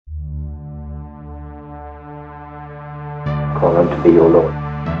call unto thee, O Lord,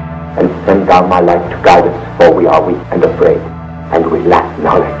 and send thou my life to guide us, for we are weak and afraid, and we lack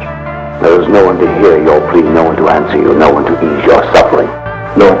knowledge. There is no one to hear your plea, no one to answer you, no one to ease your suffering.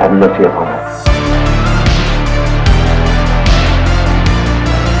 Lord, have mercy upon us.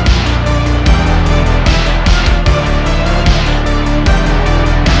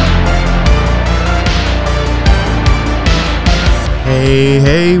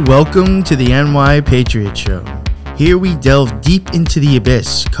 Hey, welcome to the NY Patriot Show. Here we delve deep into the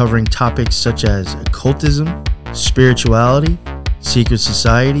abyss, covering topics such as occultism, spirituality, secret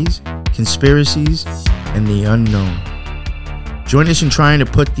societies, conspiracies, and the unknown. Join us in trying to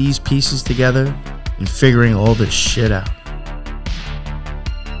put these pieces together and figuring all this shit out.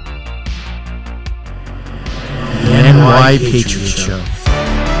 The NY Patriot Show.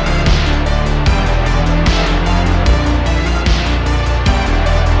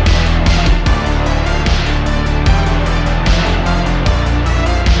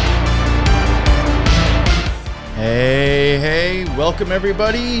 Hey, welcome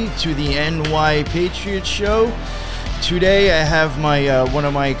everybody to the NY Patriot Show. Today I have my one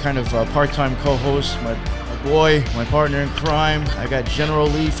of my kind of part-time co-hosts, my boy, my partner in crime. I got General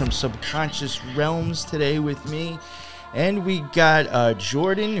Lee from Subconscious Realms today with me. And we got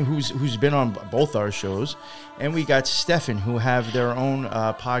Jordan, who's been on both our shows. And we got Stefan, who have their own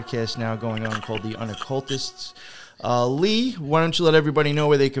podcast now going on called the Un-Occultists. Lee, why don't you let everybody know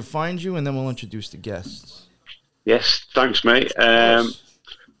where they can find you, and then we'll introduce the guests. Yes, thanks, mate. So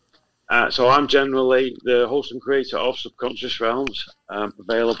I'm generally the host and creator of Subconscious Realms,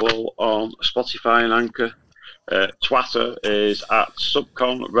 available on Spotify and Anchor. Twitter is at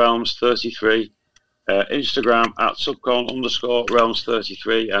SubconRealms33, Instagram at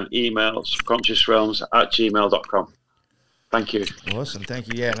Subcon_Realms33, and email subconsciousrealms@gmail.com. Thank you. Awesome, thank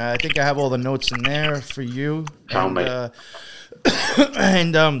you. Yeah, and I think I have all the notes in there for you. And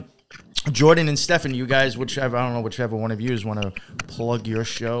Jordan and Stefan, you guys, whichever one of you want to plug your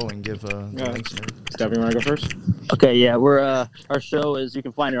show and give links. Stefan, you want to go first? Okay, yeah, we're our show is, you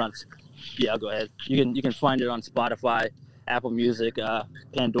can find it on. Yeah, go ahead. You can find it on Spotify, Apple Music,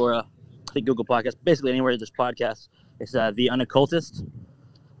 Pandora, I think Google Podcasts, basically anywhere there's podcasts. It's the Un-Occultist.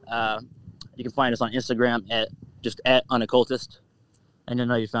 You can find us on Instagram at Un-Occultist, and you'll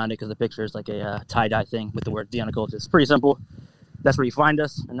know you found it because the picture is like a tie-dye thing with the word the Un-Occultist. It's pretty simple. That's where you find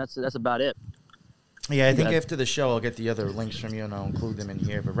us, and that's about it. Yeah, I think after the show, I'll get the other links from you, and I'll include them in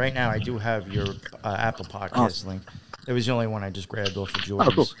here. But right now, I do have your Apple Podcast link. It was the only one I just grabbed off of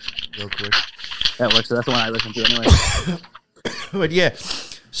Jordan's real quick. That works. So that's the one I listen to anyway. But yeah,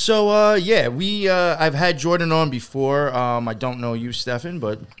 so I've had Jordan on before. I don't know you, Stefan,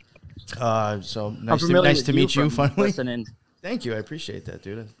 but so nice to meet you. Finally, listening. Thank you. I appreciate that,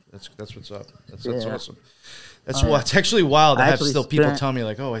 dude. That's what's up. That's awesome. That's it's actually wild to have still people tell me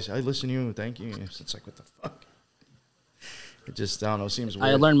like, "Oh, I listen to you, thank you." It's like, what the fuck? It just, I don't know, seems weird.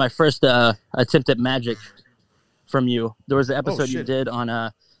 I learned my first attempt at magic from you. There was an episode you did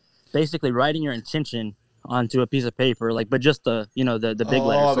on basically writing your intention onto a piece of paper, but just the big letters.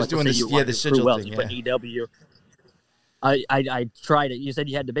 I was doing the sigil thing. You put EW. I tried it. You said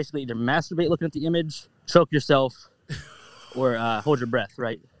you had to basically either masturbate looking at the image, choke yourself, or hold your breath,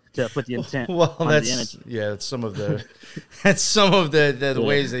 right? To put the intent on the image. Yeah, that's some of the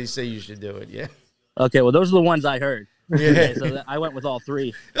ways they say you should do it. Yeah. Okay, well, those are the ones I heard. Yeah. Okay, so I went with all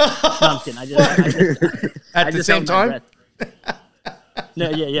three. No, I'm kidding. At the same time? No,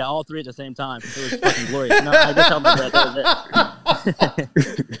 yeah, all three at the same time. It was fucking glorious. No, I just held my breath. That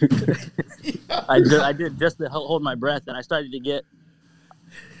was it. I did just to hold my breath, and I started to get.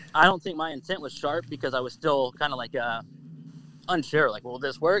 I don't think my intent was sharp because I was still kind of unsure, will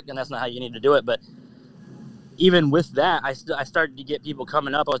this work? And that's not how you need to do it. But even with that, I started to get people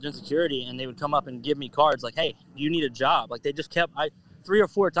coming up. I was doing security, and they would come up and give me cards like, "Hey, do you need a job?" They just kept 3 or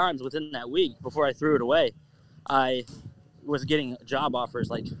 4 times within that week before I threw it away. I was getting job offers,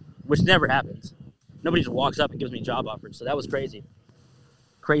 which never happens. Nobody just walks up and gives me job offers. So that was crazy.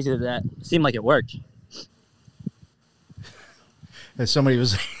 Crazy that it seemed like it worked. Somebody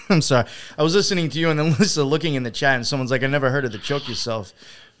was, I'm sorry, I was listening to you and then looking in the chat, and someone's like, "I never heard of the choke yourself.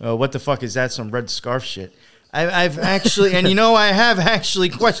 What the fuck is that? Some red scarf shit." I've actually, and I have actually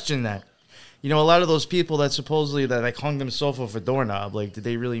questioned that. A lot of those people that supposedly that hung themselves off a doorknob, did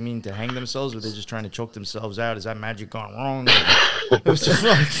they really mean to hang themselves, or were they just trying to choke themselves out? Is that magic gone wrong? What the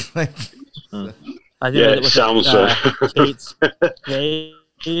fuck? I think it sounds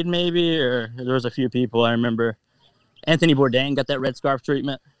Spade maybe, or there was a few people I remember. Anthony Bourdain got that red scarf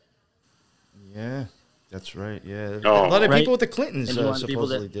treatment. Yeah. That's right. Yeah, Oh. a lot of Right. people with the Clintons And you want people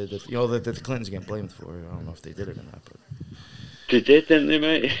supposedly did that. You know that the Clintons get blamed for it. I don't know if they did it or not, but They did, didn't they,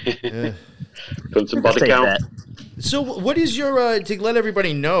 mate? yeah. Clinton Let's body take count. that. So, what is your to let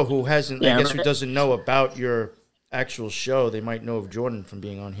everybody know who hasn't, Yeah, I guess, who right. doesn't know about your actual show? They might know of Jordan from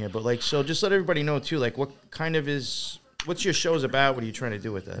being on here, but like, so just let everybody know too. Like, what's your show's about? What are you trying to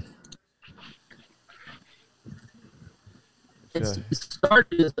do with that? It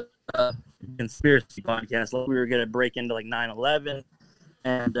started as a conspiracy podcast. Like we were going to break into like 9/11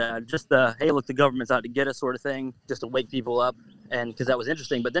 and just hey, look, the government's out to get us sort of thing, just to wake people up. And because that was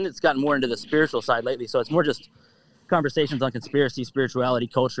interesting. But then it's gotten more into the spiritual side lately. So it's more just conversations on conspiracy, spirituality,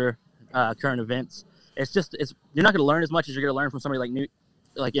 culture, current events. It's you're not going to learn as much as you're going to learn from somebody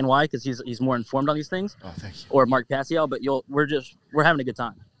like NY, because he's more informed on these things. Oh, thank you. Or Mark Cassiel, but we're having a good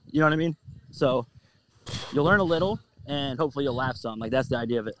time. You know what I mean? So you'll learn a little, and hopefully you'll laugh some. Like that's the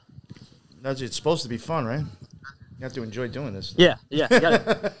idea of it. It's supposed to be fun, right? You have to enjoy doing this. Yeah.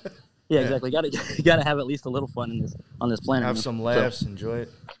 Exactly. You gotta have at least a little fun on this planet. Have some laughs, enjoy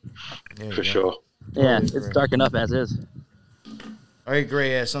it. For sure. Yeah, Totally it's agree. dark enough as is. I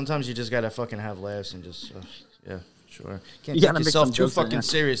agree. Yeah, sometimes you just gotta fucking have laughs and just yeah, sure. Can't You take gotta mix yourself some too jokes in, fucking yeah.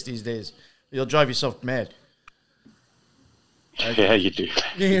 serious these days. You'll drive yourself mad. Yeah, you do.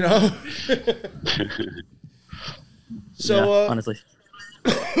 You know. So Yeah, honestly,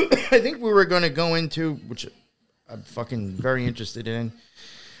 I think we were going to go into, which I'm fucking very interested in,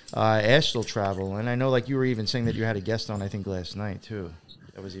 Astral travel. And I know, like, you were even saying that you had a guest on, I think, last night, too.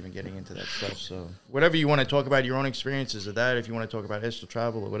 That was even getting into that stuff. So whatever you want to talk about, your own experiences of that, if you want to talk about Astral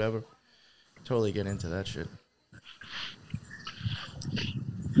travel or whatever, totally get into that shit.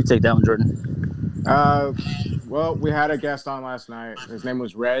 you take that one, Jordan. Well, we had a guest on last night. His name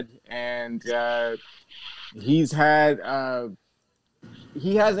was Red, and he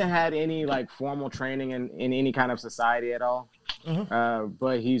hasn't had any like formal training in any kind of society at all.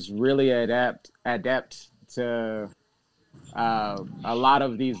 But he's really adept to a lot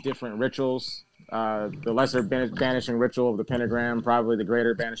of these different rituals. The lesser banishing ritual of the pentagram, probably the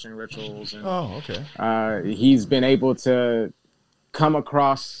greater banishing rituals. And, Oh, okay. he's been able to come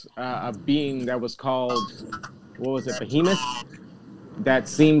across a being that was called, what was it, Behemoth? That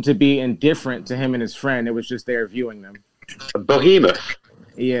seemed to be indifferent to him and his friend. It was just there viewing them. Behemoth.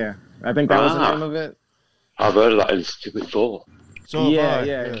 Yeah, I think that was the name of it. I've heard of that in Stupid Thought. So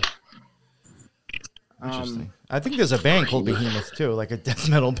Yeah. Interesting. I think there's a band called Behemoth, too, like a death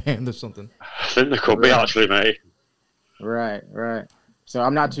metal band or something. I think there could be, actually, mate. Right. So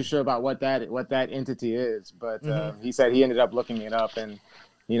I'm not too sure about what that entity is, but he said he ended up looking it up, and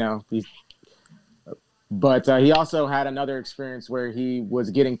but he also had another experience where he was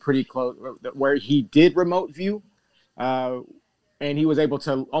getting pretty close, where he did remote view, and he was able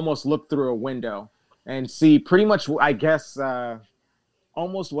to almost look through a window and see pretty much, I guess,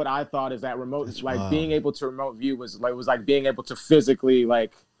 almost what I thought is that remote, That's like wild. being able to remote view was like being able to physically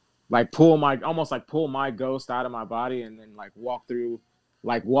like pull my ghost out of my body and then walk through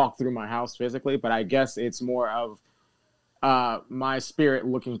my house physically. But I guess it's more of my spirit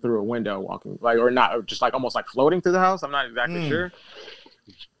looking through a window, walking or not, or just almost floating through the house. I'm not exactly sure.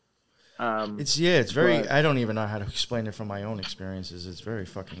 It's very, but- I don't even know how to explain it from my own experiences. It's very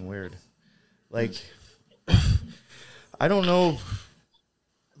fucking weird. Like, I don't know.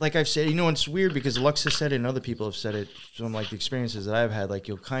 Like I've said, it's weird because Lux has said it and other people have said it from the experiences that I've had. Like,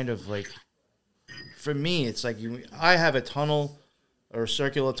 you'll kind of for me, it's like I have a tunnel or a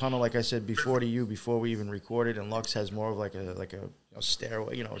circular tunnel, like I said before to you, before we even recorded, and Lux has more of a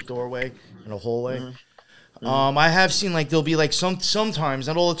stairway, a doorway and a hallway. I have seen there'll be sometimes,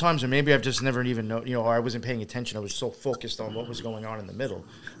 not all the times, or maybe I've just never even known, or I wasn't paying attention. I was so focused on what was going on in the middle.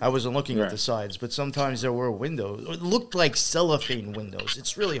 I wasn't looking at the sides, but sometimes there were windows. It looked like cellophane windows.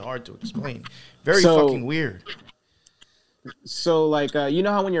 It's really hard to explain. Very fucking weird. So you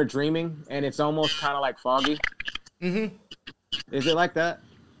know how when you're dreaming and it's almost kind of foggy? Mm-hmm. Is it like that?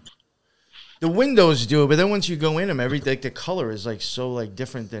 The windows do, but then once you go in them, the color is so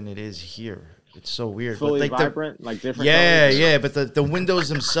different than it is here. It's so weird. Fully but, vibrant, different Yeah, colors? yeah, but the windows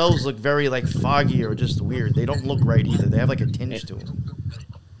themselves look very foggy or just weird. They don't look right either. They have a tinge to them.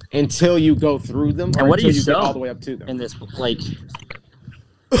 Until you go through them, And or what do until you you get sell all the way up to them. in this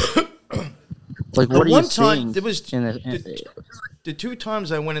what The are you one time seeing? there was in the, the two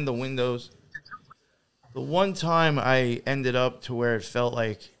times I went in the windows. The one time I ended up to where it felt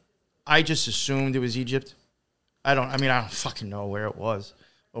like I just assumed it was Egypt. I don't fucking know where it was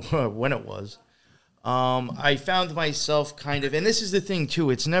or when it was. I found myself kind of, and this is the thing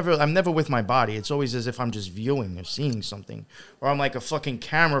too, I'm never with my body. It's always as if I'm just viewing or seeing something, or I'm like a fucking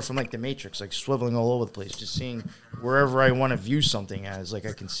camera from like the Matrix, like swiveling all over the place, just seeing wherever I want to view something as, like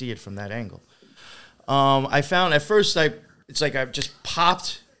I can see it from that angle. I found at first it's like I've just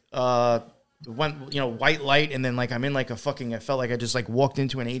popped, white light, and then like I'm in like I felt like I just like walked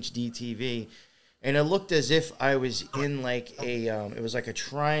into an HD TV, and it looked as if I was in like it was like a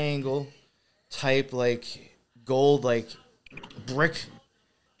triangle type, like gold, like brick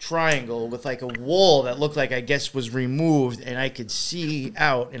triangle with like a wall that looked like I guess was removed, and I could see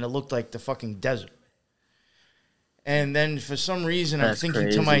out, and it looked like the fucking desert. And then for some reason, I'm thinking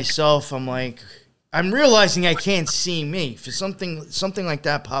to myself, I'm realizing I can't see me. For something like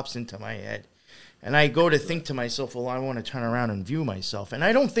that pops into my head, and I go to think to myself, well, I want to turn around and view myself, and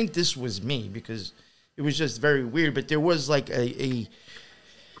I don't think this was me because it was just very weird. But there was like it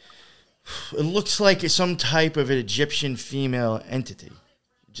looks like some type of an Egyptian female entity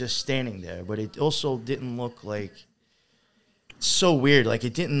just standing there, but it also didn't look like, so weird. Like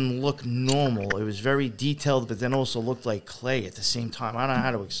it didn't look normal. It was very detailed, but then also looked like clay at the same time. I don't know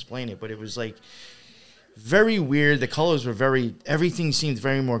how to explain it, but it was like very weird. The colors were everything seemed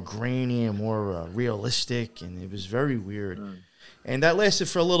very more grainy and more realistic, and it was very weird. And that lasted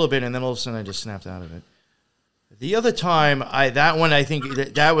for a little bit, and then all of a sudden I just snapped out of it. The other time, I think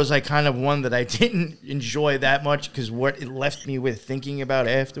that was like kind of one that I didn't enjoy that much because what it left me with thinking about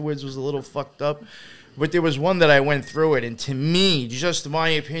afterwards was a little fucked up. But there was one that I went through it, and to me, just my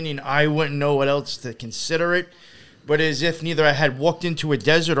opinion, I wouldn't know what else to consider it, but as if neither I had walked into a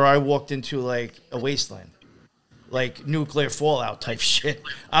desert or I walked into like a wasteland, like nuclear fallout type shit.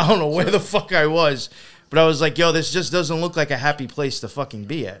 I don't know where the fuck I was, but I was like, yo, this just doesn't look like a happy place to fucking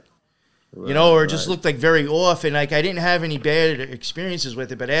be at. Right, or it just looked like very off, and like I didn't have any bad experiences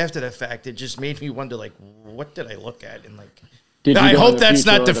with it, but after the fact, it just made me wonder, like, what did I look at? And like, I hope that's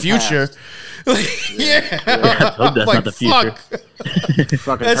not the future. Yeah. I hope that's not the future. That's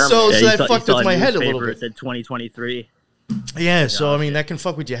that fucked with my head a little bit. It said 2023. Yeah, so I mean, that can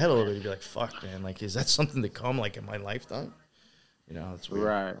fuck with your head a little bit. You'd be like, fuck, man, like, is that something to come, like, in my lifetime? That's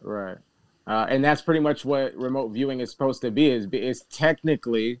weird. Right. And that's pretty much what remote viewing is supposed to be, is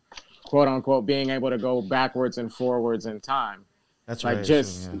technically, quote unquote, being able to go backwards and forwards in time. That's like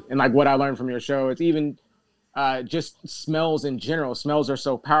right. And like what I learned from your show, it's even just smells in general. Smells are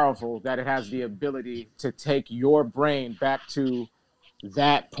so powerful that it has the ability to take your brain back to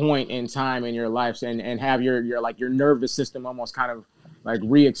that point in time in your life and have your nervous system almost kind of like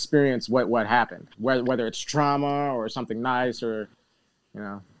re-experience what happened, whether it's trauma or something nice or,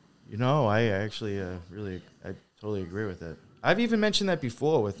 I actually I totally agree with that. I've even mentioned that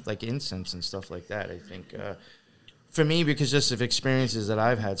before with like incense and stuff like that. I think for me, because just of experiences that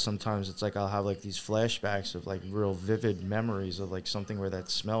I've had, sometimes it's like I'll have like these flashbacks of like real vivid memories of like something where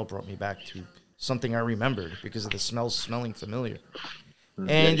that smell brought me back to something I remembered because of the smell smelling familiar.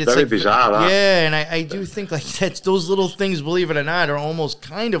 And it's very like, bizarre. Yeah, and I do think like that's those little things, believe it or not, are almost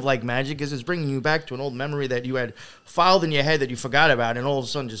kind of like magic, because it's bringing you back to an old memory that you had filed in your head that you forgot about, and all of a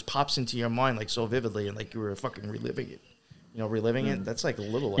sudden just pops into your mind like so vividly, and like you were fucking reliving it. It. That's like a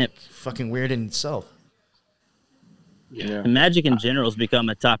little like fucking weird in itself. Yeah. And magic in general has become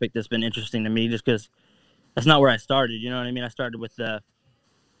a topic that's been interesting to me, just because that's not where I started. You know what I mean? I started with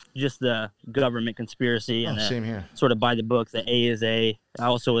just the government conspiracy and same here. Sort of by the book, the A is A. I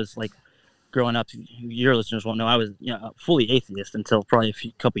also was like growing up. Your listeners won't know I was fully atheist until probably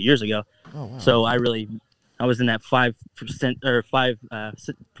a couple years ago. Oh wow! So I was in that 5% or 5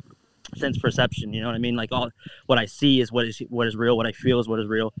 sense perception. You know what I mean? Like all what I see is what is real. What I feel is what is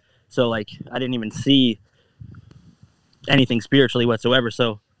real. So like I didn't even see anything spiritually whatsoever.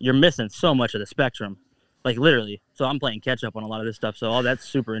 So you're missing so much of the spectrum. Like literally. So I'm playing catch up on a lot of this stuff. So all that's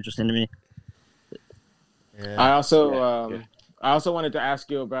super interesting to me. Yeah. I also wanted to ask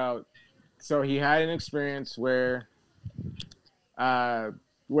you about, so he had an experience where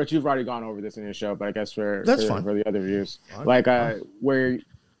which you've already gone over this in your show, but I guess for the other viewers. Like where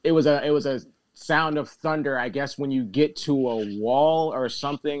it was a sound of thunder, I guess, when you get to a wall or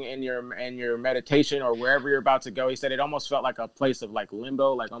something in your meditation or wherever you're about to go. He said it almost felt like a place of like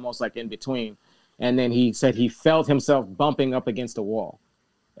limbo, like almost like in between. And then he said he felt himself bumping up against a wall.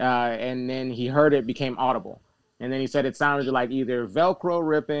 And then he heard it became audible. And then he said it sounded like either Velcro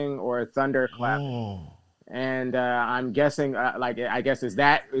ripping or thunder clapping. Oh. And I'm guessing,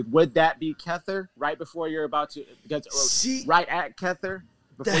 would that be Kether right before you're about to, right at Kether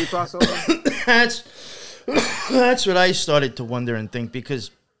before you cross over? That's what I started to wonder and think, because,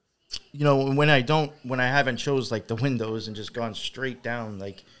 when I haven't chose like the windows and just gone straight down,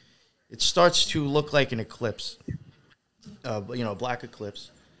 like, it starts to look like an eclipse, black eclipse.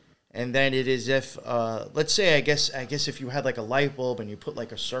 And then it is if, let's say, I guess if you had like a light bulb and you put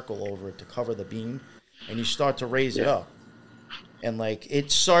like a circle over it to cover the beam, and you start to raise it up, and like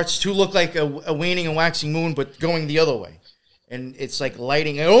it starts to look like a waning and waxing moon, but going the other way, and it's like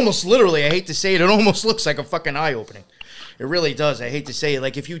lighting. It almost literally, I hate to say it, it almost looks like a fucking eye opening. It really does. I hate to say it.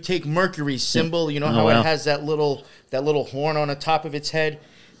 Like if you take Mercury's symbol, you know how it has that little horn on the top of its head.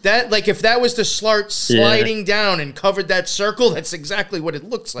 That, like, if that was to start sliding down and covered that circle, that's exactly what it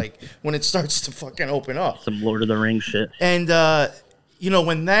looks like when it starts to fucking open up. Some Lord of the Rings shit. And,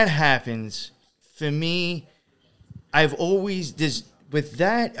 when that happens, for me, I've always, with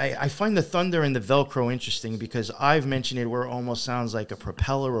that, I find the thunder and the Velcro interesting because I've mentioned it where it almost sounds like a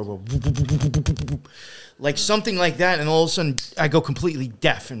propeller or like something like that, and all of a sudden I go completely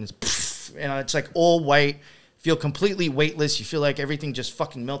deaf, and it's like all white. Feel completely weightless. You feel like everything just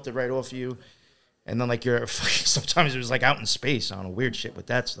fucking melted right off you. And then like you're sometimes it was like out in space. I don't know, weird shit with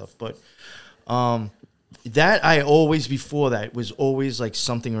that stuff. But that I always, before that, was always like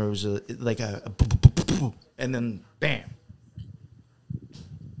something where it was like a and then bam.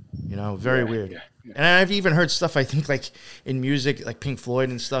 Very weird. Yeah. And I've even heard stuff, I think, like in music, like Pink Floyd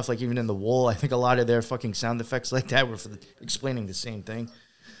and stuff, like even in The Wall, I think a lot of their fucking sound effects like that were explaining the same thing.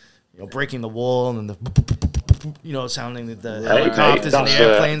 Breaking the wall and the sounding the helicopters and the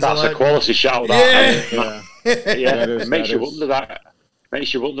airplanes. That's a quality shout. It makes you wonder that.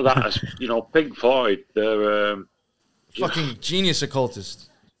 Makes you wonder that as Pink Floyd, they're fucking genius occultist.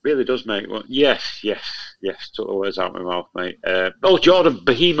 Really does make one. Yes. Took the words out of my mouth, mate. Jordan,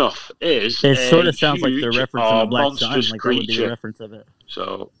 Behemoth is. It sort of sounds like the reference to the Black Sun, like that would be the reference of it.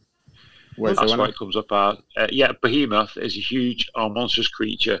 So. That's why it comes up as Behemoth is a huge or monstrous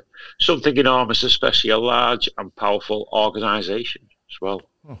creature, something enormous, especially a large and powerful organization as well.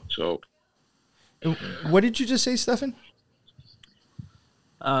 Oh. So, what did you just say, Stefan?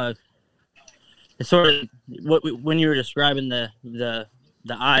 It's sort of when you were describing the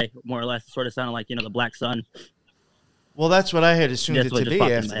eye, more or less, it sort of sounded like the Black Sun. Well, that's what I had assumed it to be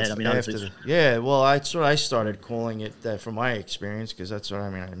after. I started calling it that from my experience, because that's what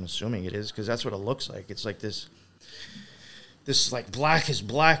I'm assuming it is, because that's what it looks like. It's like this like black as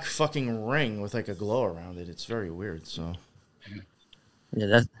black fucking ring with like a glow around it. It's very weird. So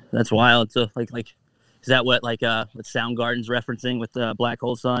yeah, that's wild. So like is that what what Soundgarden's referencing with the black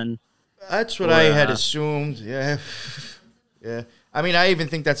hole sun? That's what I had assumed. Yeah. I even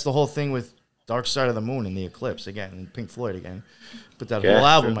think that's the whole thing with Dark Side of the Moon and the Eclipse again, and Pink Floyd again. But that whole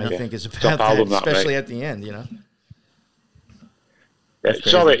album, I think, is about that, especially at the end, Yeah,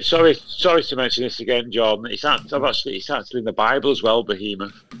 sorry to mention this again, Jordan. It's actually in the Bible as well,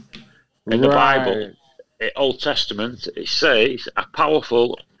 Behemoth. In the Bible, Old Testament, it says a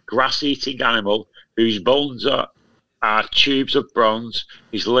powerful grass-eating animal whose bones are tubes of bronze,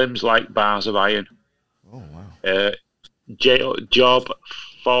 his limbs like bars of iron. Oh, wow. Job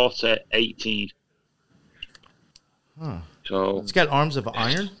 40:18. Huh. So it's got arms of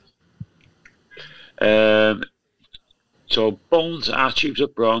iron. So bones are tubes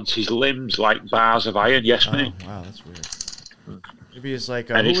of bronze. His limbs like bars of iron. Yes, mate. Wow, that's weird. Maybe it's like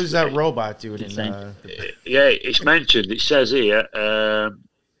who was that robot dude? It's mentioned. It says here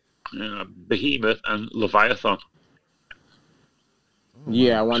Behemoth and Leviathan.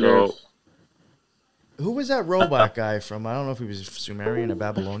 Yeah, I wonder. Who was that robot guy from? I don't know if he was Sumerian or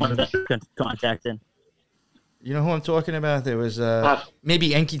Babylonian. Contacting. You know who I'm talking about? There was maybe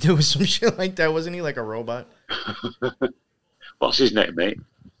Enkidu or some shit like that. Wasn't he like a robot? What's his name, mate?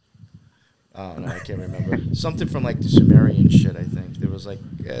 Oh, no, I can't remember. Something from like the Sumerian shit, I think. There was like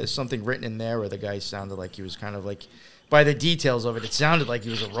something written in there where the guy sounded like he was kind of like, by the details of it, it sounded like he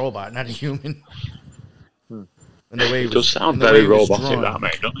was a robot, not a human. And the way it does sound very robotic, that,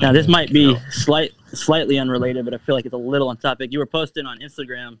 mate. Now, this might be slightly unrelated, but I feel like it's a little on topic. You were posting on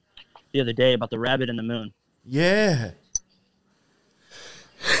Instagram the other day about the rabbit in the moon. Yeah.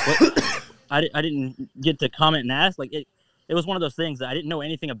 I didn't get to comment and ask. Like, it was one of those things that I didn't know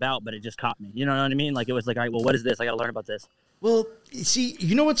anything about, but it just caught me. You know what I mean? Like, it was like, all right, well, what is this? I got to learn about this. Well, see,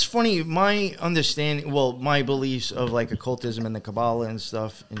 you know what's funny? My understanding, my beliefs of, like, occultism and the Kabbalah and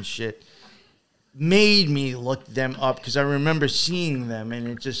stuff and shit made me look them up because I remember seeing them, and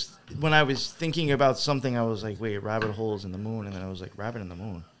it just, when I was thinking about something, I was like, wait, rabbit holes in the moon, and then I was like, rabbit in the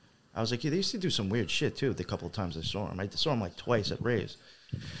moon. I was like, yeah, they used to do some weird shit, too, the couple of times I saw them. I saw them, like, twice at Ray's.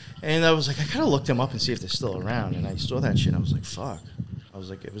 And I was like, I gotta look them up and see if they're still around, and I saw that shit, and I was like, fuck. I was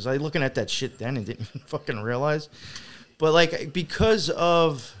like, was I looking at that shit then and didn't even fucking realize? But, like, because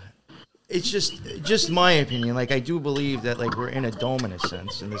of, it's just my opinion. Like, I do believe that, like, we're in a dome in a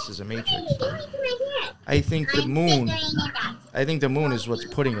sense, and this is a matrix. I think the moon is what's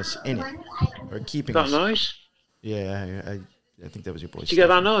putting us in it, or keeping us. That noise? Yeah, I think that was your voice. Did you get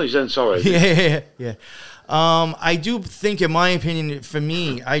that noise then? Sorry. Yeah. I do think, in my opinion, for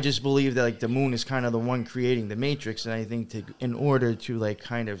me, I just believe that, like, the moon is kind of the one creating the matrix, and I think in order to, like,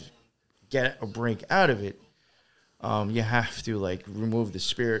 kind of get a break out of it, you have to, like, remove the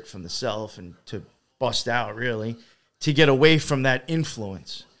spirit from the self and to bust out, really, to get away from that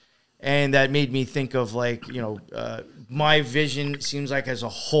influence. And that made me think of, like, you know, my vision seems like as a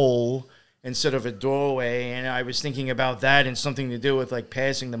whole instead of a doorway. And I was thinking about that and something to do with, like,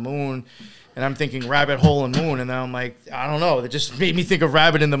 passing the moon. And I'm thinking rabbit hole and moon. And then I'm like, I don't know. It just made me think of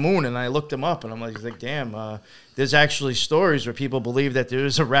rabbit in the moon. And I looked them up. And I'm like damn, there's actually stories where people believe that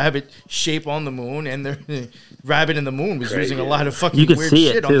there's a rabbit shape on the moon. And the rabbit in the moon was using a lot of fucking weird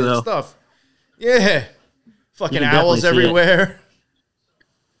shit on this stuff. Yeah. Fucking owls everywhere.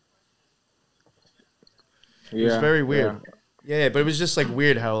 It was very weird. Yeah, but it was just, like,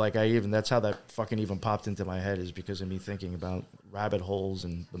 weird how, like, that's how that fucking even popped into my head, is because of me thinking about rabbit holes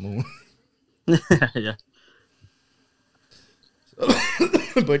and the moon. Yeah.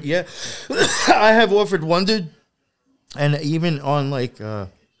 But yeah, I have offered wondered, and even on, like, I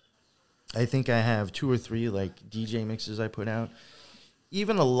think I have 2 or 3, like, DJ mixes I put out.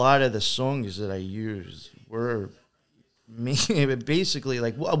 Even a lot of the songs that I used were basically,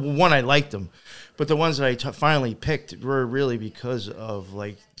 like, one, I liked them, but the ones that I finally picked were really because of,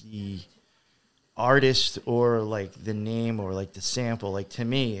 like, the artist or, like, the name or, like, the sample. Like, to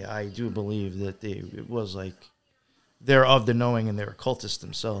me, I do believe that it was, like, they're of the knowing and they're occultists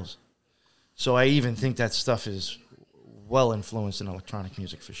themselves. So I even think that stuff is well influenced in electronic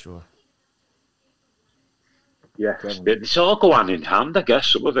music for sure. Yeah, it's all go hand in hand, I guess,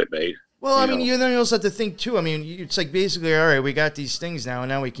 some of it, mate. Well, I mean, you also have to think, too. I mean, it's like basically, all right, we got these things now, and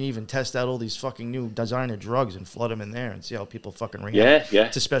now we can even test out all these fucking new designer drugs and flood them in there and see how people fucking react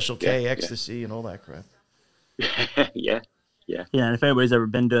to Special K, ecstasy, and all that crap. Yeah, and if anybody's ever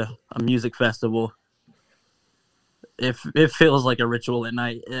been to a music festival, it feels like a ritual at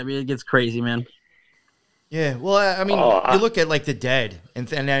night. I mean, it gets crazy, man. Yeah, well, I mean, you look at, like, the Dead,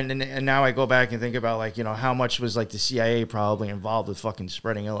 and now I go back and think about, like, you know, how much was, like, the CIA probably involved with fucking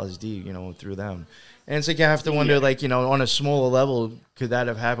spreading LSD, you know, through them. And it's like you have to wonder, like, you know, on a smaller level, could that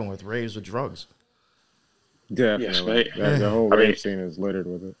have happened with raves or drugs? Definitely. Yes, mate. The whole rave scene is littered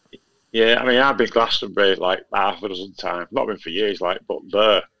with it. Yeah, I mean, I've been Glastonbury, like, half a dozen times. Not been for years, like, but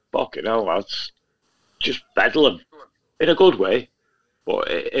fucking hell, lads. Just bedlam. In a good way,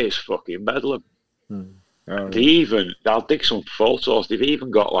 but it is fucking bedlam. I'll dig some photos. They've even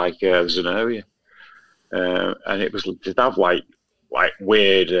got, like, there's an area, and they'd have like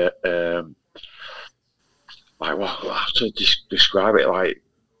weird, like, well, how to describe it, like,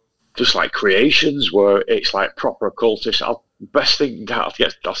 just like creations where it's like proper occultist. Best thing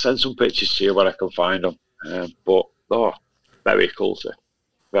that I'll send some pictures to you when I can find them. But very occulty,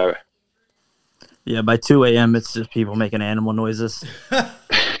 very. Yeah, by 2 a.m. it's just people making animal noises.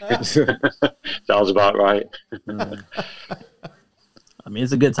 Sounds about right. I mean,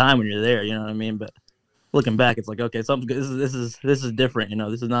 it's a good time when you're there, you know what I mean? But looking back, it's like, okay, something good. This is different, you know.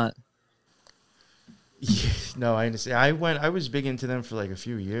 This is not. Yeah, no, I understand. I was big into them for, like, a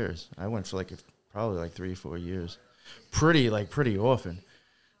few years. I went for, like, probably like 3 or 4 years, pretty often.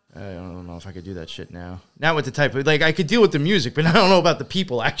 I don't know if I could do that shit now. Not with the type of, like, I could deal with the music, but I don't know about the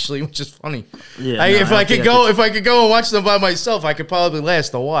people, actually, which is funny. Yeah, if I could go and watch them by myself, I could probably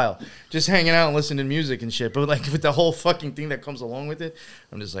last a while, just hanging out and listening to music and shit. But, like, with the whole fucking thing that comes along with it,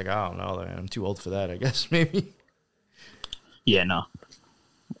 I'm just like, I don't know, I'm too old for that, I guess, maybe. Yeah, no.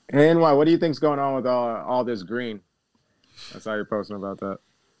 Hey, NY, what do you think's going on with all this green? I saw you posting about that.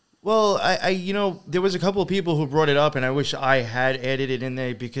 Well, I you know, there was a couple of people who brought it up, and I wish I had added it in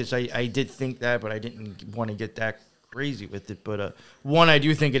there because I did think that, but I didn't want to get that crazy with it. But one, I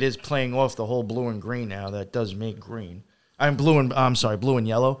do think it is playing off the whole blue and green now. That does make green. Blue and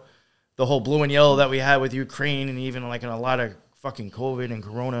yellow. The whole blue and yellow that we had with Ukraine, and even, like, in a lot of fucking COVID and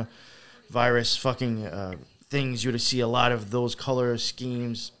coronavirus fucking things, you would see a lot of those color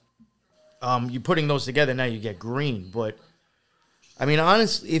schemes. You putting those together, now you get green, but I mean,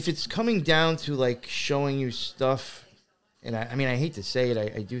 honestly, if it's coming down to, like, showing you stuff, and I mean, I hate to say it,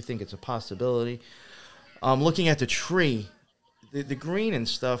 I do think it's a possibility. Looking at the tree, the green and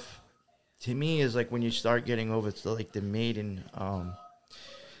stuff, to me, is like when you start getting over to, like, the maiden,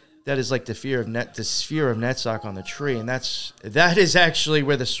 that is like the sphere of Netzach on the tree, and that is actually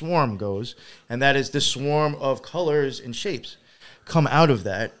where the swarm goes, and that is the swarm of colors and shapes come out of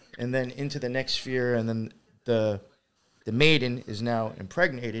that. and then into the next sphere, and then the maiden is now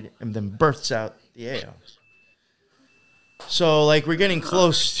impregnated and then births out the Aeon. So, like, we're getting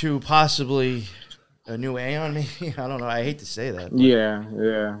close to possibly a new Aeon, maybe? I don't know. I hate to say that. But. Yeah.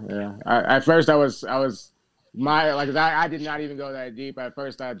 At first, I did not even go that deep. At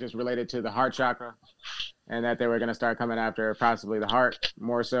first, I just related to the heart chakra, and that they were going to start coming after possibly the heart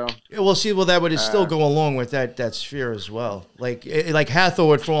more so. Yeah, that would still go along with that sphere as well. Like Hathor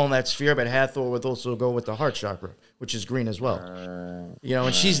would fall in that sphere, but Hathor would also go with the heart chakra, which is green as well.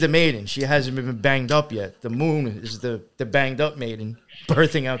 And she's the maiden. She hasn't been banged up yet. The moon is the banged up maiden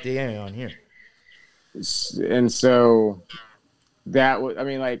birthing out the Aeon here. And so that would,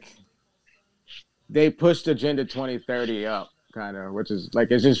 they pushed Agenda 2030 up, kind of, which is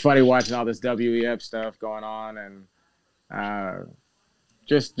like, it's just funny watching all this WEF stuff going on, and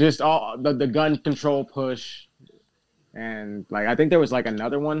just all the gun control push, and like I think there was like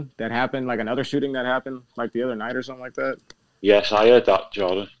another one that happened, like another shooting that happened like the other night or something like that. Yes, I heard that,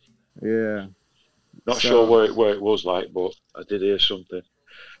 Jordan. Yeah, not sure where it was like, but I did hear something.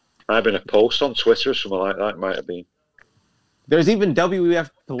 Might have been a post on Twitter or something like that. Might have been. There's even WEF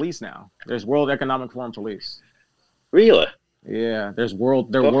police now. There's World Economic Forum police. Really? Yeah. There's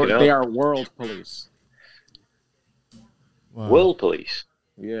world. They are world police. Wow. World police.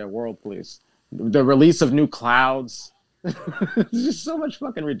 Yeah, world police. The release of new clouds. It's just so much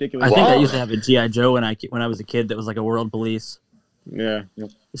fucking ridiculous. I think I used to have a GI Joe when I was a kid that was like a world police. Yeah.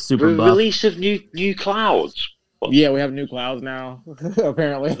 Super buff. Release of new clouds. Yeah, we have new clouds now,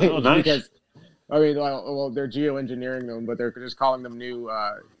 apparently. Oh, nice. Because, they're geoengineering them, but they're just calling them new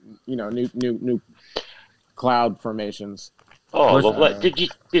cloud formations. Oh, lovely.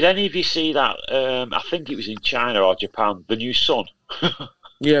 Did any of you see that? I think it was in China or Japan. The new sun.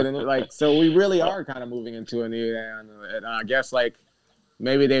 Yeah, so we really are kind of moving into a new, and I guess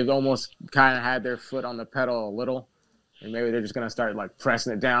maybe they've almost kind of had their foot on the pedal a little, and maybe they're just gonna start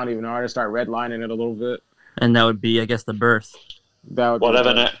pressing it down even harder, start redlining it a little bit. And that would be, I guess, the birth. That would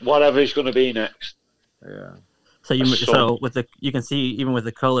whatever is going to be next. Yeah. So you can see even with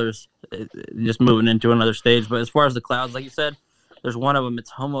the colors, just moving into another stage. But as far as the clouds, like you said, there's one of them. It's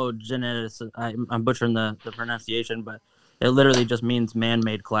homogeneous. I'm butchering the pronunciation, but it literally just means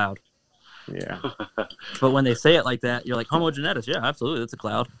man-made cloud. Yeah. But when they say it like that, you're like, homogeneous. Yeah, absolutely, that's a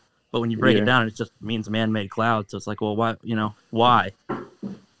cloud. But when you break it down, it just means man-made cloud. So it's like, well, why? Why?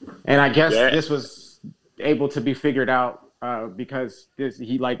 And I guess this was able to be figured out because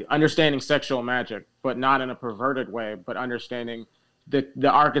he understanding sexual magic, but not in a perverted way, but understanding the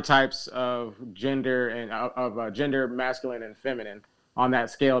archetypes of gender and of gender, masculine and feminine on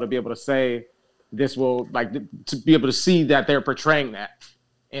that scale, to be able to say this will to be able to see that they're portraying that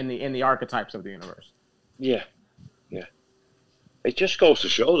in the archetypes of the universe. Yeah. It just goes to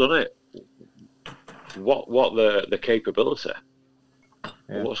show, doesn't it? What the capability.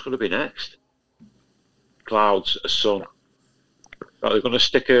 Yeah. What's going to be next? Clouds, a sun. Are they going to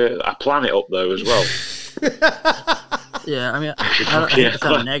stick a planet up there as well? Yeah, I hate to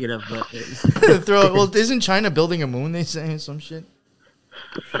sound negative, but isn't China building a moon? They say some shit.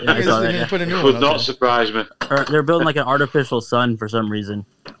 Yeah, I saw that. Put a new Would not surprise me. They're building an artificial sun for some reason.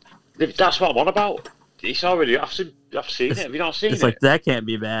 That's what I'm on about. It's already. I've seen it. Have you not seen it? It's like that can't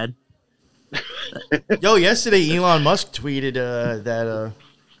be bad. Yo, yesterday Elon Musk tweeted that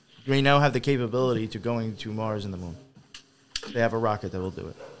we now have the capability to going to Mars and the moon. They have a rocket that will do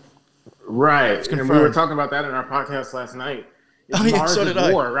it. Right. It's confirmed. And we were talking about that in our podcast last night. Mars so did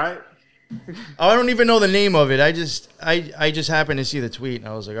I. War, right? I don't even know the name of it. I just happened to see the tweet and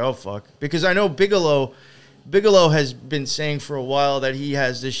I was like, oh fuck, because I know Bigelow has been saying for a while that he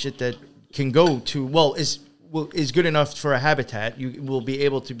has this shit that can go to is good enough for a habitat. You will be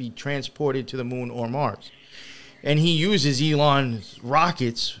able to be transported to the moon or Mars, and he uses Elon's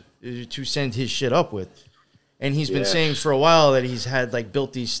rockets to send his shit up with. And he's been saying for a while that he's had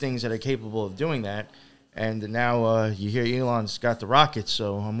built these things that are capable of doing that. And now you hear Elon's got the rockets,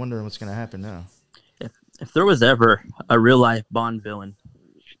 so I'm wondering what's going to happen now. If there was ever a real life Bond villain,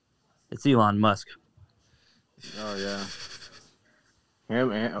 it's Elon Musk. Oh yeah,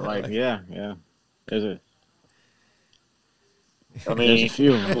 him and yeah. There's a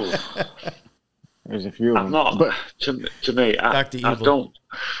few. There's a few. I'm not. But to me, I don't.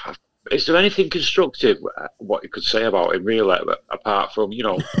 Is there anything constructive what you could say about him really, apart from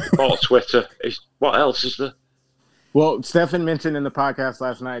about Twitter? What else is there? Well, Stefan mentioned in the podcast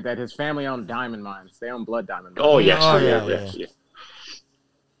last night that his family owned diamond mines. They own blood diamond mines. Oh yes, yeah.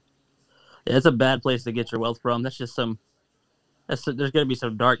 Yeah, it's a bad place to get your wealth from. That's there's going to be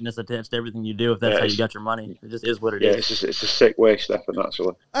some darkness attached to everything you do if that's how you got your money. It just is what it is. It's a sick way, Stefan.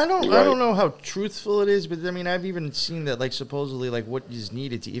 Actually, I don't know how truthful it is, but I mean, I've even seen that like supposedly like what is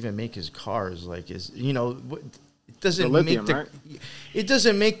needed to even make his cars like is it doesn't lithium, make right? it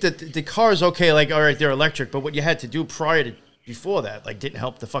doesn't make the cars okay. Like all right, they're electric, but what you had to do before that like didn't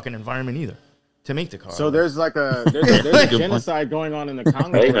help the fucking environment either to make the car. So there's like there's a genocide going on in the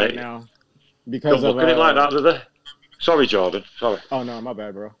Congo right now because Don't look at it like that, do they? Sorry, Jordan. Sorry. Oh no, my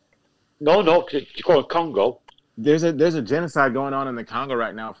bad, bro. No, you call it Congo. There's a genocide going on in the Congo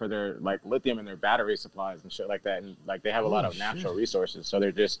right now for their like lithium and their battery supplies and shit like that, and like they have a lot of natural resources, so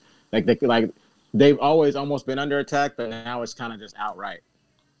they're just they've always almost been under attack, but now it's kind of just outright.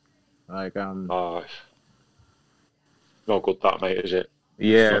 Like no good that, mate, is it?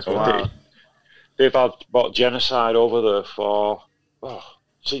 Yeah, it's wild. They've had genocide over there for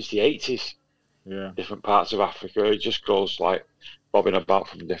since the 80s. Yeah, different parts of Africa. It just goes like bobbing about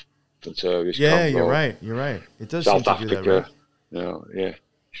from different areas. Yeah, Congo, you're right. It does South seem to Africa. do that, right? No, yeah.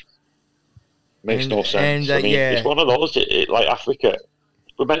 Makes no sense. And, it's one of those. Like Africa,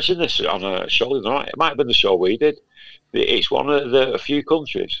 we mentioned this on a show the night. It might have been the show we did. It's one of the few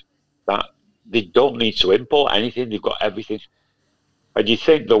countries that they don't need to import anything. They've got everything. And you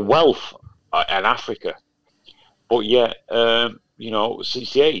think the wealth in Africa, but yet.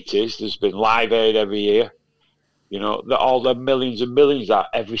 Since the 80s, there's been Live Aid every year. All the millions and millions that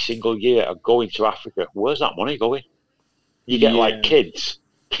every single year are going to Africa. Where's that money going? You get like kids,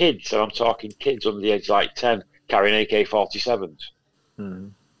 and I'm talking kids under the age of like 10 carrying AK-47s.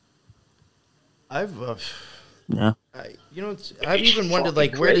 I've I've even wondered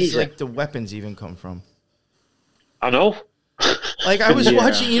like where does like the weapons even come from? I know. Like I was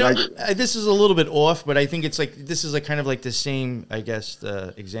watching, this is a little bit off, but I think it's like this is like kind of like the same, I guess,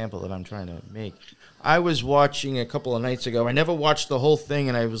 the example that I'm trying to make. I was watching a couple of nights ago. I never watched the whole thing,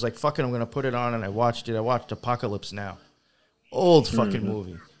 and I was like, "Fucking, I'm gonna put it on," and I watched it. I watched Apocalypse Now, old fucking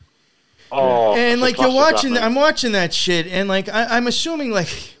movie. Oh, and like you're watching, I'm watching that shit, and like I'm assuming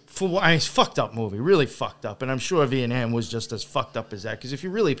like it's fucked up movie, really fucked up, and I'm sure Vietnam was just as fucked up as that. Because if you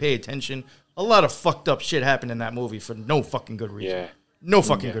really pay attention, a lot of fucked up shit happened in that movie for no fucking good reason. Yeah. No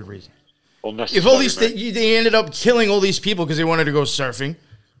fucking good reason. If all these they ended up killing all these people because they wanted to go surfing,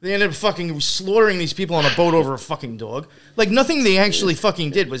 they ended up fucking slaughtering these people on a boat over a fucking dog. Like nothing they actually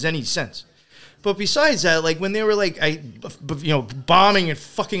fucking did was any sense. But besides that, like when they were like, bombing and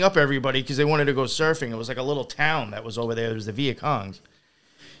fucking up everybody because they wanted to go surfing, it was like a little town that was over there. It was the Viet Congs.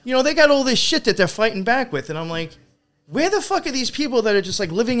 They got all this shit that they're fighting back with, and I'm like, where the fuck are these people that are just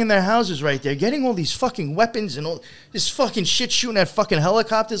like living in their houses right there, getting all these fucking weapons and all this fucking shit shooting at fucking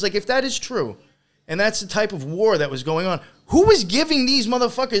helicopters? Like, if that is true, and that's the type of war that was going on, who is giving these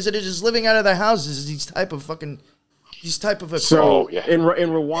motherfuckers that are just living out of their houses these type of equipment? So in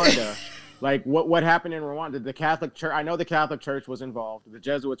Rwanda, like what happened in Rwanda? The Catholic Church. I know the Catholic Church was involved. The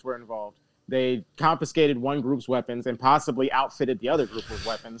Jesuits were involved. They confiscated one group's weapons and possibly outfitted the other group with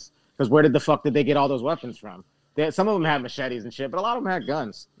weapons. Because where the fuck did they get all those weapons from? Some of them had machetes and shit, but a lot of them had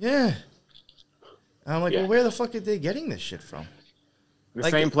guns. Yeah. And I'm like, well, where the fuck are they getting this shit from? The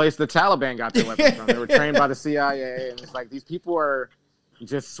same place the Taliban got their weapons from. They were trained by the CIA, and it's like these people are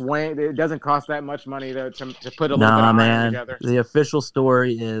just swaying. It doesn't cost that much money to put a little bit of iron together. The official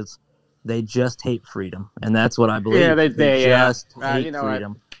story is they just hate freedom, and that's what I believe. Yeah, they just hate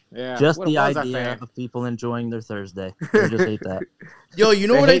freedom. Yeah, just the idea of people enjoying their Thursday. They just hate that. Yo, you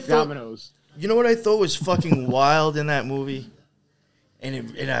know what I thought? Dominoes. You know what I thought was fucking wild in that movie?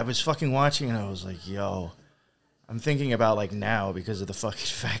 And I was fucking watching, and I was like, yo, I'm thinking about like now because of the fucking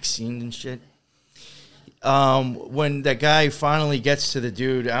vaccine and shit. When that guy finally gets to the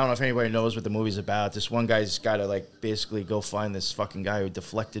dude, I don't know if anybody knows what the movie's about. This one guy's got to like basically go find this fucking guy who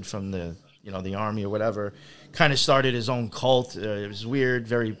deflected from the army or whatever. Kind of started his own cult. It was weird,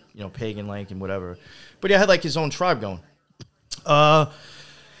 very pagan-like and whatever. But he had like his own tribe going.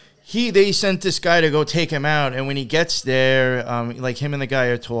 They sent this guy to go take him out, and when he gets there, like him and the guy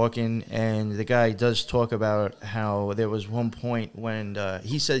are talking, and the guy does talk about how there was one point when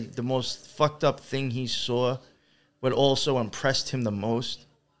he said the most fucked up thing he saw, but also impressed him the most.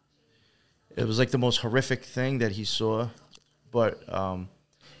 It was like the most horrific thing that he saw, but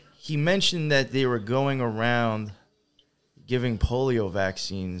he mentioned that they were going around giving polio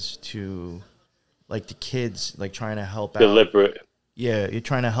vaccines to like the kids, like trying to help out. Deliberate. Yeah, you're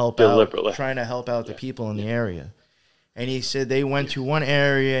trying to help deliberately. out the people in the area. And he said they went to one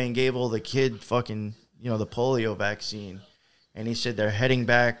area and gave all the kid fucking, the polio vaccine. And he said they're heading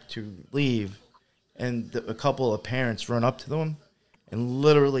back to leave. And a couple of parents run up to them and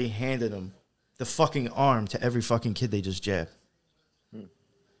literally handed them the fucking arm to every fucking kid they just jabbed.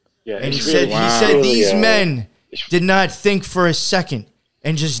 Yeah, And he really, said these men did not think for a second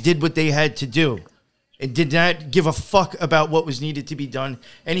and just did what they had to do. And did not give a fuck about what was needed to be done.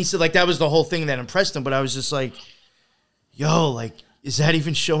 And he said, like, that was the whole thing that impressed him. But I was just like, yo, like, is that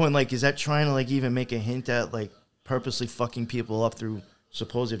even showing, like, is that trying to, like, even make a hint at, like, purposely fucking people up through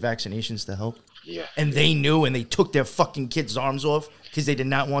supposed vaccinations to help? Yeah. And they knew and they took their fucking kids' arms off because they did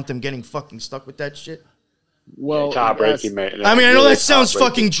not want them getting fucking stuck with that shit? Well, it's heartbreaking, mate. I mean, I know that sounds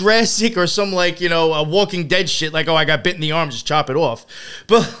heartbreaking. fucking drastic or some, like, you know, a Walking Dead shit, like, oh, I got bit in the arm, just chop it off.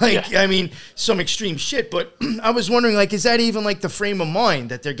 But, like, I mean, some extreme shit. But I was wondering, like, is that even, like, the frame of mind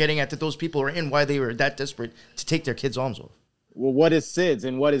that they're getting at that those people are in, why they were that desperate to take their kids' arms off? Well, what is SIDS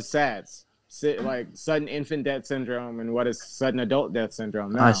and what is SADS? Like sudden infant death syndrome, and what is sudden adult death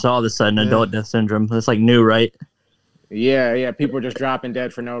syndrome? No. I saw the sudden adult death syndrome. It's like new, right? Yeah. People are just dropping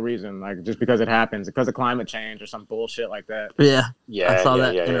dead for no reason, like just because it happens, because of climate change or some bullshit like that. Yeah. I saw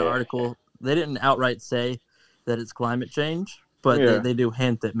that in an article. They didn't outright say that it's climate change, but they do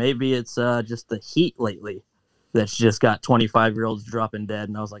hint that maybe it's just the heat lately that's just got 25-year-olds dropping dead.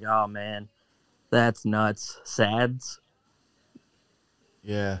 And I was like, oh, man, that's nuts. SADS.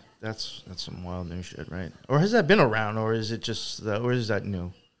 Yeah, that's some wild new shit, right? Or has that been around, or is it just or is that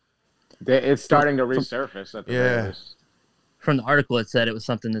new? It's starting to resurface at the very least. From the article, it said it was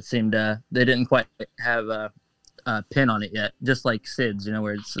something that seemed they didn't quite have a pin on it yet, just like SIDS, you know,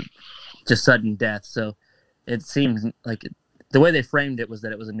 where it's just sudden death. So it seems like the way they framed it was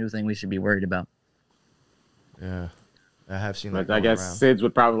that it was a new thing we should be worried about. Yeah, I have seen that. I guess around. SIDS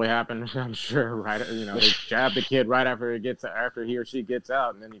would probably happen. I'm sure, right? You know, they jab the kid right after he or she gets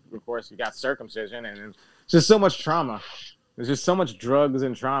out, and then of course you got circumcision, and it's just so much trauma. There's just so much drugs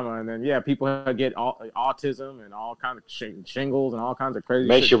and trauma, and then people get autism and all kinds of shingles and all kinds of crazy.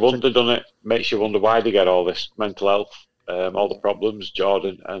 Makes shit. you wonder, doesn't it? Makes you wonder why they get all this mental health, all the problems,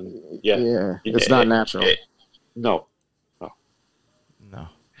 Jordan, and it's not natural. No, I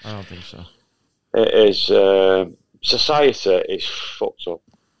don't think so. It is. Society is fucked up,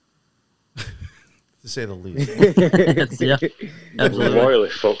 to say the least. Absolutely. royally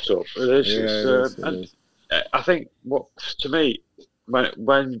fucked up. It is. It is. I think to me,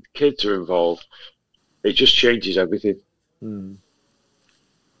 when kids are involved, it just changes everything.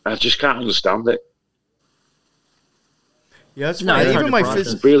 I just can't understand it. Yeah, that's No, right. it's hard Even to my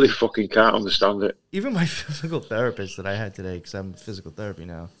process. Really fucking can't understand it. even my physical therapist that I had today, because I'm in physical therapy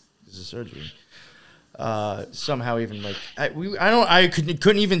now, this is surgery. Somehow even like I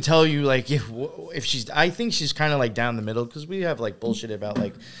couldn't even tell you like if she's, I think she's kind of like down the middle, because we have like bullshit about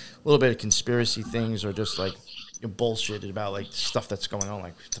like a little bit of conspiracy things, or just like bullshit about like stuff that's going on,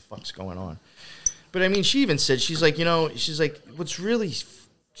 like what the fuck's going on. But I mean, she even said, she's like, what's really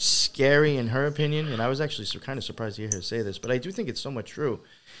scary in her opinion, and I was actually kind of surprised to hear her say this, but I do think it's somewhat true.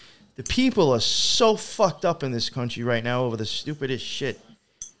 The people are so fucked up in this country right now over the stupidest shit.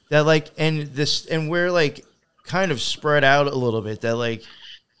 That like, and we're like kind of spread out a little bit, that like,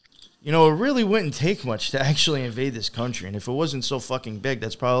 it really wouldn't take much to actually invade this country. And if it wasn't so fucking big,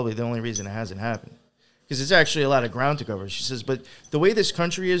 that's probably the only reason it hasn't happened. Because it's actually a lot of ground to cover. She says, but the way this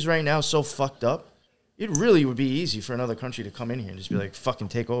country is right now, so fucked up, it really would be easy for another country to come in here and just be like, fucking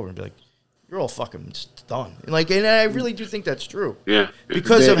take over and be like, you're all fucking just done. Like, and I really do think that's true. Yeah.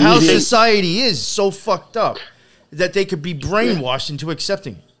 Because of how society is so fucked up that they could be brainwashed into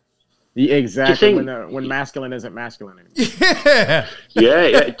accepting it. Exactly, when masculine isn't masculine anymore.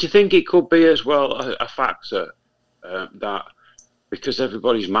 Yeah. Do you think it could be as well a factor that because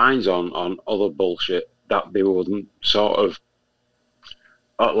everybody's mind's on other bullshit, that they wouldn't sort of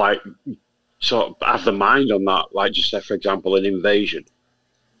have the mind on that, like just say for example an invasion?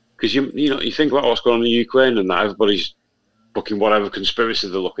 Because you think about what's going on in Ukraine and that everybody's booking whatever conspiracy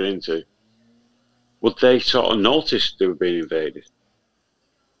they're looking into. Would they sort of notice they were being invaded?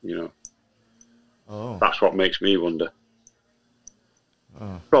 Oh. That's what makes me wonder.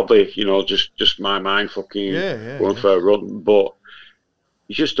 Probably, just my mind fucking going for a run, but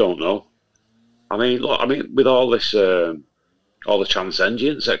you just don't know. I mean, look, with all this, all the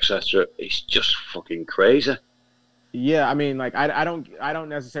transendients, etc., it's just fucking crazy. Yeah, I mean, like I don't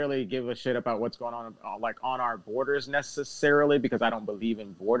necessarily give a shit about what's going on like on our borders necessarily, because I don't believe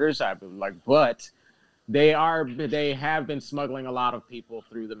in borders. But they have been smuggling a lot of people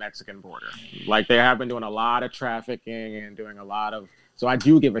through the Mexican border. Like they have been doing a lot of trafficking and doing a lot of. So I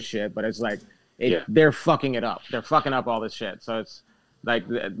do give a shit, but it's like they're fucking it up. They're fucking up all this shit. So it's like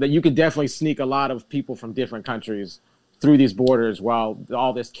that you could definitely sneak a lot of people from different countries through these borders while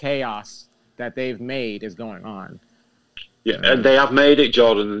all this chaos that they've made is going on. Yeah, and they have made it,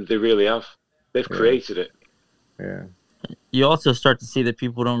 Jordan. They really have. They've created it. Yeah. you also start to see that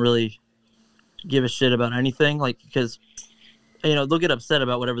people don't really give a shit about anything, like, because they'll get upset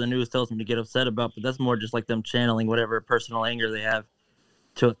about whatever the news tells them to get upset about, but that's more just like them channeling whatever personal anger they have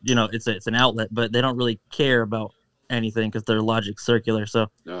to, it's an outlet, but they don't really care about anything because their logic's circular. So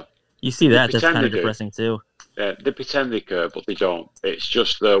No. you see They that's pretend kind of they do. depressing too. Yeah, they pretend they care, but they don't. It's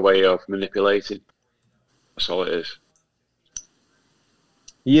just their way of manipulating. That's all it is.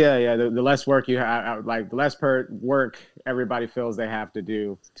 Yeah. The less work you have, like the less work everybody feels they have to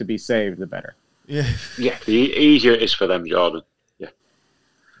do to be saved, the better. Yeah. Yeah, the easier it is for them, Jordan.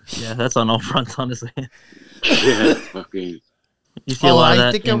 Yeah, that's on all fronts, honestly. Yeah, fucking. You see a lot of that.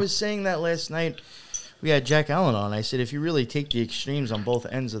 I think I was saying that last night. We had Jack Allen on. I said, if you really take the extremes on both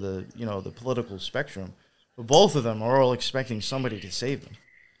ends of the political spectrum, both of them are all expecting somebody to save them.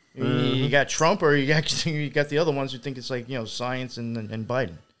 You got Trump, or you got the other ones who think it's like science and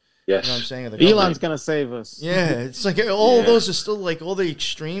Biden. Yes. You know what I'm saying? Elon's gonna save us. Yeah, it's like all those are still like all the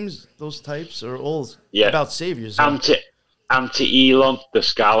extremes. Those types are all about saviors. Anti-Elon, the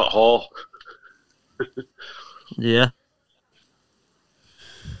Scarlet Hawk. Yeah.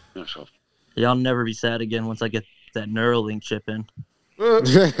 That's all. Yeah, I'll never be sad again once I get that Neuralink chip in.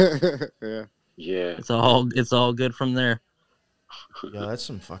 Yeah. Yeah. It's all good from there. Yeah, that's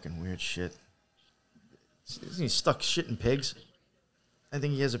some fucking weird shit. Isn't he stuck shit in pigs? I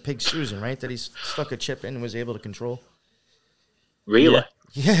think he has a pig Susan, right? That he's stuck a chip in and was able to control. Really?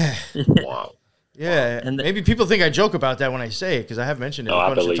 Yeah. Wow. Yeah, And maybe people think I joke about that when I say it, because I have mentioned it a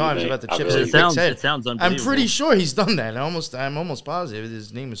bunch of times about the chips in It the pig's head. It sounds unbelievable. I'm pretty sure he's done that. I'm almost positive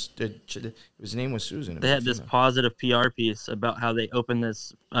his name was Susan. They had this positive PR piece about how they opened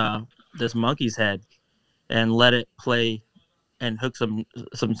this monkey's head and let it play and hook some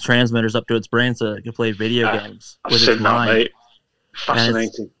transmitters up to its brain so it could play video games with its mind. Mate.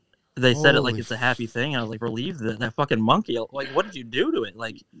 Fascinating. They said it like it's a happy thing. I was like, relieved that fucking monkey. Like, what did you do to it?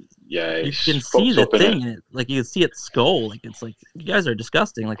 Like, yeah, you can see the thing. And like, you can see its skull. Like, it's like, you guys are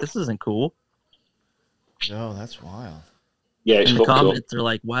disgusting. Like, this isn't cool. No, that's wild. Yeah, it's and the comments are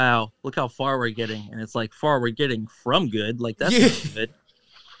like, wow, look how far we're getting. And it's like, far we're getting from good. Like, that's not good.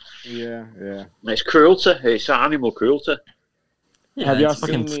 Yeah. It's cruelty. It's animal cruelty. Yeah, have y'all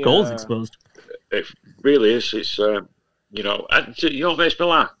fucking seen skulls exposed. It really is. It's and what makes me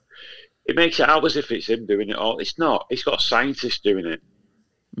laugh? It makes it out as if it's him doing it all. It's not. It's got a scientist doing it.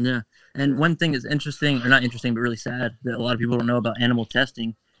 Yeah. And one thing is interesting, or not interesting, but really sad, that a lot of people don't know about animal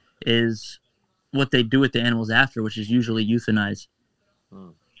testing is what they do with the animals after, which is usually euthanize.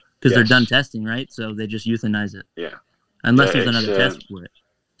 Because they're done testing, right? So they just euthanize it. Yeah. Unless there's another test for it.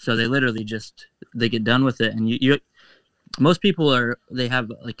 So they literally they get done with it. And you most people they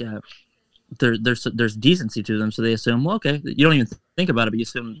have like there's decency to them, so they assume, well, okay, you don't even think about it, but you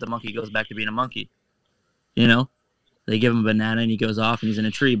assume the monkey goes back to being a monkey. They give him a banana and he goes off and he's in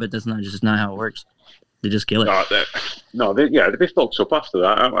a tree, but that's not how it works. They just kill it. They'd be fucked up after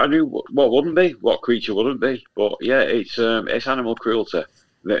that. I knew what wouldn't be, what creature wouldn't be, but yeah, it's animal cruelty.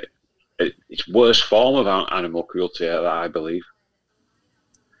 It's worst form of animal cruelty, I believe.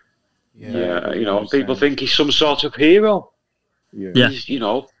 Yeah, people think he's some sort of hero. Yeah. He's,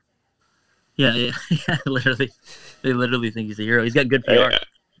 Yeah, literally. They literally think he's a hero. He's got good PR.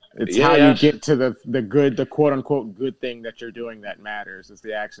 It's how you get to the good, the quote unquote good thing that you're doing that matters. It's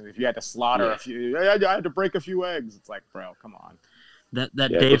the action. If you had to slaughter a few, I had to break a few eggs. It's like, bro, come on. That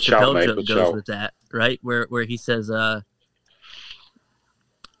Dave Chappelle joke goes with that, right? Where he says, it's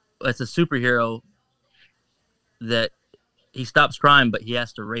a superhero that he stops crime, but he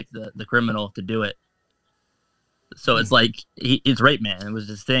has to rape the criminal to do it. So it's like it's Rape Man. It was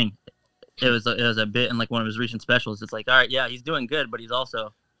his thing. It was a bit in like one of his recent specials. It's like, all right, yeah, he's doing good, but he's got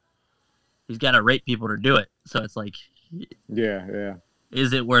to rape people to do it. So it's like, yeah.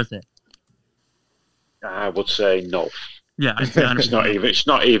 Is it worth it? I would say no. Yeah, it's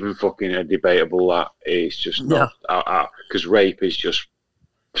not even fucking debatable. That it's just not, because rape is just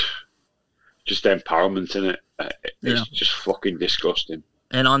empowerment in it. It's just fucking disgusting.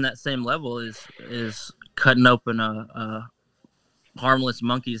 And on that same level is cutting open a harmless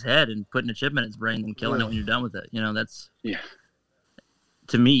monkey's head and putting a chip in its brain and killing it when you're done with it. That's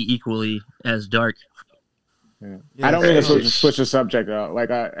to me equally as dark. Yeah. I don't mean to switch the subject out. Like,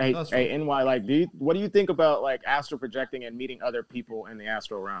 hey, NY, like, what do you think about like astral projecting and meeting other people in the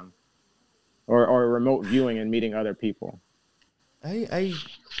astral realm, or remote viewing and meeting other people? I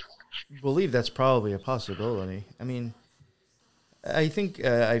believe that's probably a possibility. I mean, I think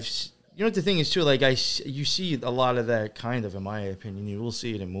what the thing is too. Like you see a lot of that kind of, in my opinion. You will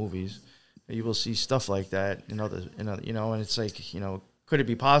see it in movies. You will see stuff like that in other, and it's like, could it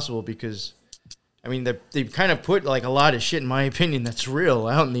be possible? Because I mean, they kind of put like a lot of shit, in my opinion, that's real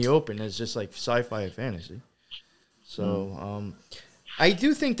out in the open. It's just like sci-fi and fantasy. So I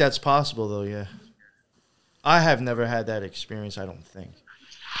do think that's possible, though. Yeah, I have never had that experience. I don't think.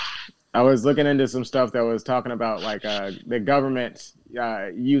 I was looking into some stuff that was talking about like the government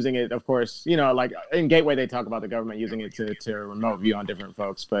using it. Of course, you know, like in Gateway they talk about the government using it to remote view on different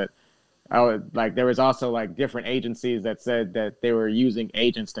folks, but there was also like different agencies that said that they were using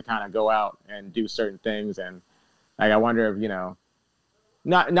agents to kind of go out and do certain things, and like I wonder if, you know,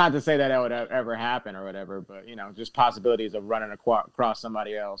 not to say that would ever happen or whatever, but you know, just possibilities of running across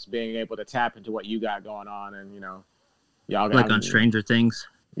somebody else, being able to tap into what you got going on, and you know, y'all got, like on Stranger Things.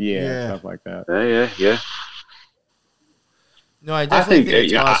 Yeah, stuff like that. Yeah. No, I definitely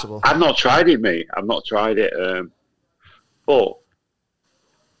think it's possible. I've not tried it, mate. I've not tried it. But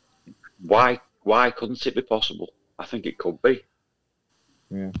why couldn't it be possible? I think it could be.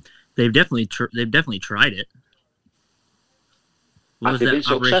 Yeah, they've definitely tried it. What was that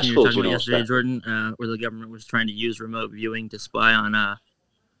operation you were talking about yesterday, Jordan, where the government was trying to use remote viewing to spy on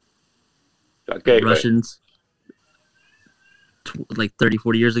Russians? Like 30,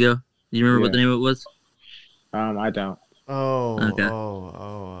 40 years ago. Do you remember what the name of it was? I don't.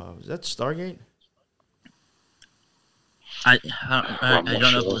 Is that Stargate? I don't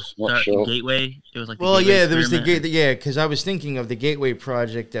know if it was Gateway. It was like there was the Gateway. Because I was thinking of the Gateway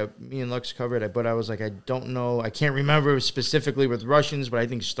project that me and Lux covered, but I was like, I don't know. I can't remember specifically with Russians, but I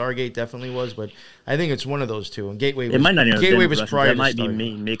think Stargate definitely was. But I think it's one of those two. And Gateway was, it might not even Gateway was prior. That might be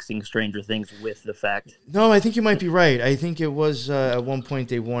me mixing Stranger Things with the fact. No, I think you might be right. I think it was at one point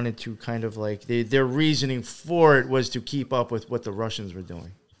they wanted to kind of like their reasoning for it was to keep up with what the Russians were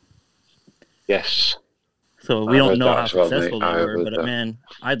doing. Yes. So we don't know how successful they were, but man,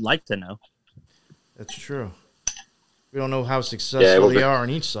 I'd like to know. That's true. We don't know how successful they are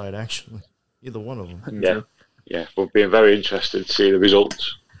on each side, actually. Either one of them. Yeah. We're being very interested to see the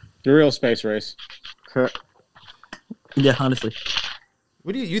results. The real space race. Yeah, honestly.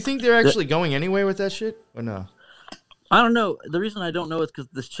 What do you think they're actually going anywhere with that shit, or no? I don't know. The reason I don't know is because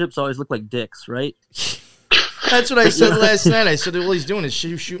the ships always look like dicks, right? That's what I said last night. I said all he's doing is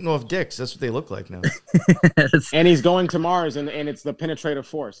shooting off dicks. That's what they look like now. And he's going to Mars, and it's the penetrative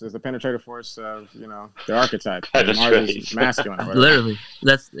force. There's the penetrative force of, you know, the archetype. Mars is masculine. Literally.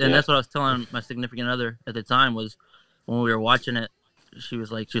 That's what I was telling my significant other at the time was when we were watching it. She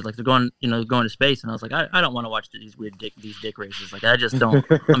was like, they're going to space, and I was like, I don't want to watch these weird dick races. Like, I just don't.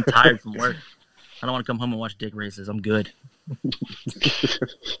 I'm tired from work. I don't want to come home and watch dick races. I'm good.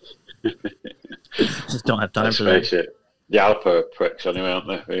 Just don't have time for that. Face it. The alpha pricks anyway, aren't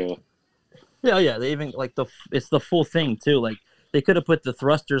they? Really? Yeah. They even like it's the full thing too. Like they could have put the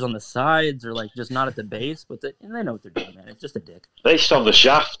thrusters on the sides or like just not at the base, but they know what they're doing, man. It's just a dick. They sit on the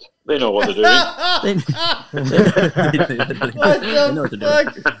shaft. They know what they're doing. They know what they're doing.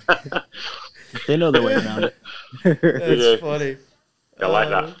 They know their way around it. That's funny. They like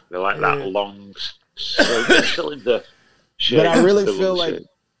that. They like that long cylinder. But I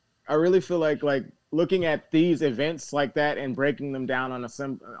really feel like looking at these events like that and breaking them down on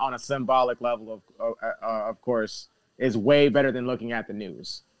a symbolic level of course is way better than looking at the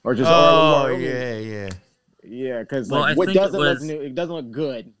news or just because what doesn't look new, it doesn't look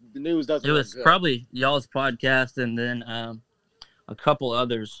good. The news doesn't. It was probably y'all's podcast and then a couple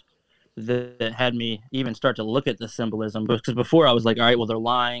others that had me even start to look at the symbolism, because before I was like, all right, well they're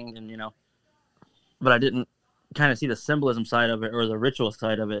lying, and but I didn't kind of see the symbolism side of it or the ritual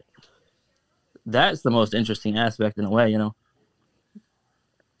side of it. That's the most interesting aspect in a way,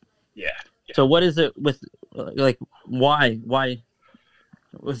 Yeah. So what is it with, like, why?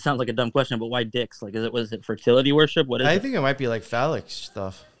 It sounds like a dumb question, but why dicks? Like, was it fertility worship? What is it? I think it might be like phallic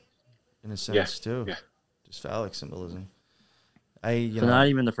stuff, in a sense too. Yeah. Just phallic symbolism. Not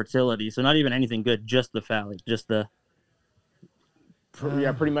even the fertility. So not even anything good. Just the phallic. Just the.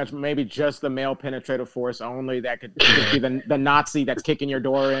 Yeah, pretty much. Maybe just the male penetrative force only. That could be the Nazi that's kicking your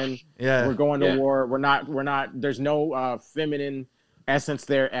door in. Yeah, we're going to war. We're not. There's no feminine essence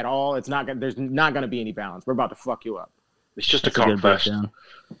there at all. There's not going to be any balance. We're about to fuck you up. It's just a contest.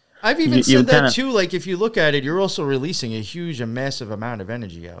 I've even said that too. Like, if you look at it, you're also releasing a huge and massive amount of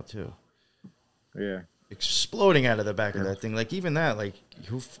energy out too. Yeah. Exploding out of the back of that thing. Like, even that, like,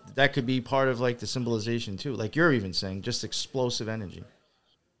 that could be part of, like, the symbolization too. Like you're even saying, just explosive energy.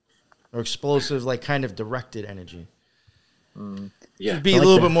 Or explosive, like, kind of directed energy. Yeah. Be a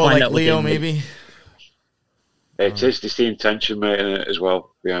little bit more like Leo, maybe. It is just the intention, mate, in it as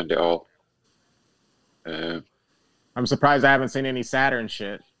well, behind it all. I'm surprised I haven't seen any Saturn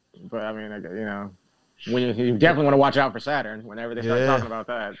shit. But, I mean, when you definitely want to watch out for Saturn whenever they start talking about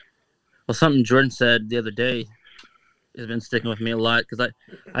that. Well, something Jordan said the other day has been sticking with me a lot because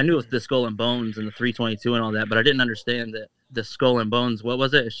I knew it was the skull and bones and the 322 and all that, but I didn't understand that the skull and bones. What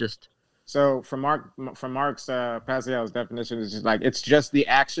was it? It's just. So from Mark's Pasiel's definition, is just like it's just the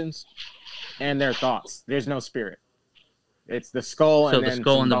actions and their thoughts. There's no spirit. It's the skull and the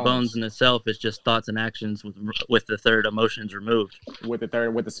skull and the bones in itself is just thoughts and actions with the third emotions removed. With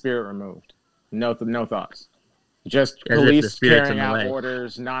the spirit removed. No thoughts. Just As police carrying out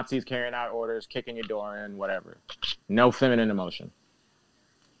orders, Nazis carrying out orders, kicking your door in, whatever. No feminine emotion.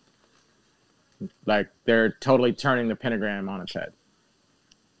 Like they're totally turning the pentagram on its head.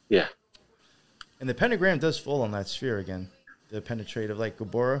 Yeah. And the pentagram does fall on that sphere again. The penetrative, like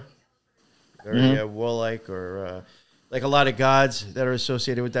Gabora. Very warlike, or like a lot of gods that are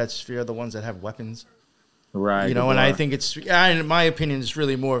associated with that sphere, the ones that have weapons. Right. You know, Gabora. And I think it's, in my opinion, it's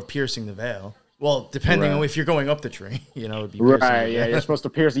really more of piercing the veil. Well, depending on if you're going up the tree, you know, it'd be right. Yeah, you're supposed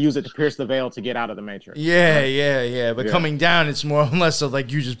to use it to pierce the veil to get out of the matrix. Yeah. But coming down, it's more or less of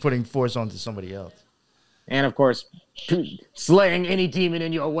like you just putting force onto somebody else. And of course, slaying any demon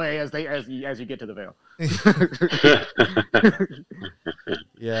in your way as you get to the veil.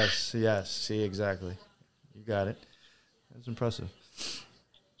 Yes. See, exactly. You got it. That's impressive.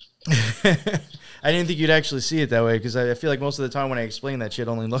 I didn't think you'd actually see it that way because I feel like most of the time when I explain that shit,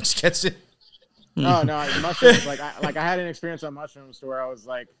 only Lux gets it. No, mushrooms. I had an experience on mushrooms to where I was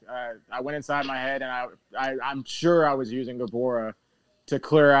like, I went inside my head and I'm sure I was using Gabora to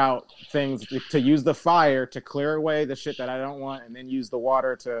clear out things, to use the fire to clear away the shit that I don't want, and then use the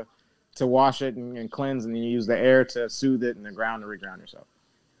water to wash it and cleanse, and then you use the air to soothe it, and the ground to reground yourself.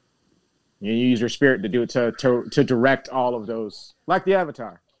 You use your spirit to do it to direct all of those, like the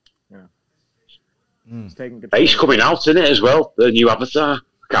Avatar. It's taking control. He's coming out in it as well. The new Avatar.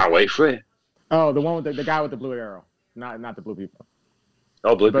 Can't wait for it. Oh, the one with the guy with the blue arrow, not the blue people.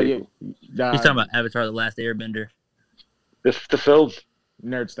 Oh, blue people. He's talking about Avatar: The Last Airbender. The film.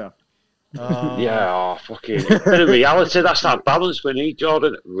 Nerd stuff. Fucking. In reality, that's that balance we need,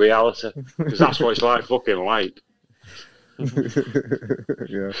 Jordan. Reality, because that's what it's like. Fucking like.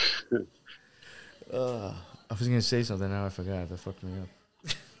 Yeah. I was gonna say something, now I forgot. That fucked me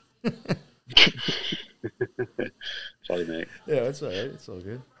up. Sorry, mate. Yeah, it's all right. It's all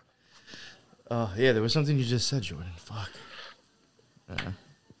good. Yeah, there was something you just said, Jordan. Fuck.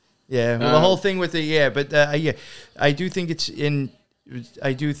 Yeah, well, the whole thing with the I do think it's in.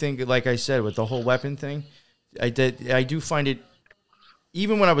 I do think, like I said, with the whole weapon thing, I do find it.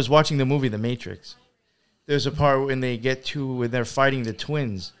 Even when I was watching the movie The Matrix, there's a part when they're fighting the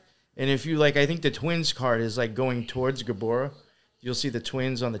twins, and if you I think the twins card is like going towards Gabora. You'll see the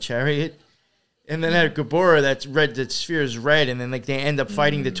twins on the chariot. And then at Gabora, that's red. That sphere is red, and then they end up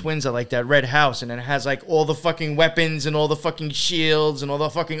fighting the twins at that red house, and then it has all the fucking weapons and all the fucking shields and all the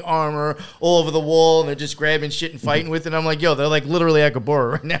fucking armor all over the wall, and they're just grabbing shit and fighting with it. And I'm like, yo, they're literally at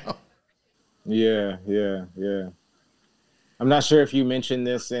Gabora right now. Yeah. I'm not sure if you mentioned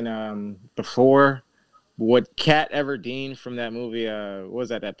this in before. What Kat Everdeen from that movie? What was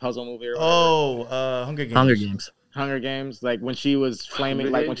that puzzle movie? Or whatever? Hunger Games, like when she was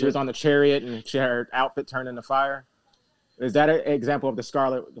flaming, when she was on the chariot and her outfit turned into fire. Is that an example of the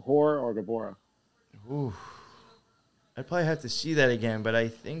Scarlet Whore or Gabora? Ooh, I'd probably have to see that again, but I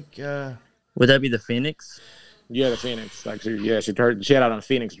think. Would that be the Phoenix? Yeah, the Phoenix. She had on a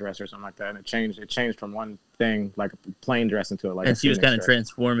Phoenix dress or something like that, and it changed from one thing, like a plain dress, into and she was kind of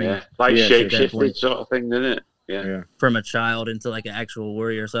transforming, shape-shifted sort of thing, didn't it? Yeah, from a child into an actual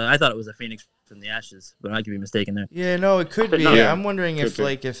warrior. So I thought it was a Phoenix from the ashes, but I could be mistaken there. Yeah, no, it could be. Yeah. I'm wondering if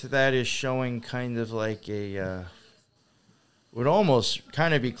that is showing kind of would almost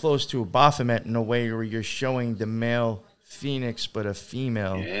kind of be close to a Baphomet in a way where you're showing the male Phoenix but a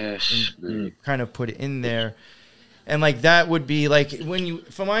female. Yes. Kind of put it in there. And that would be when you,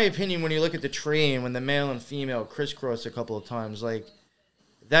 from my opinion, when you look at the tree and when the male and female crisscross a couple of times,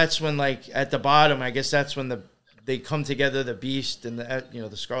 that's when at the bottom, I guess that's when they come together, the beast and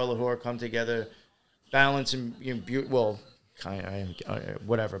the Scarlet Whore come together, balance and beauty. Well,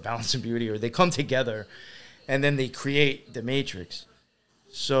 whatever, balance and beauty, or they come together, and then they create the Matrix.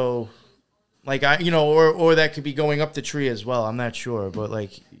 So, or that could be going up the tree as well. I'm not sure, but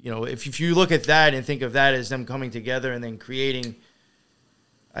if you look at that and think of that as them coming together and then creating,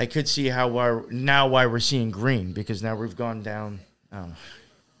 I could see why we're seeing green, because now we've gone down. I don't know.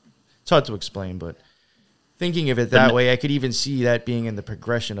 It's hard to explain, but. Thinking of it that way, I could even see that being in the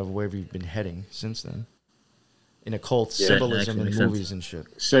progression of where we've been heading since then. in occult Yeah, symbolism in makes movies sense. and shit.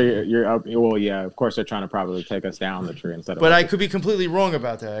 So you're up. Well, yeah. Of course, they're trying to probably take us down the tree instead of. But I up could be completely wrong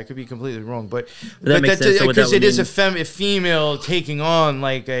about that. I could be completely wrong, but that makes sense. So what that because would it is mean- a female taking on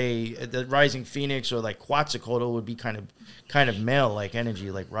like the rising phoenix, or like Quetzalcoatl would be kind of male like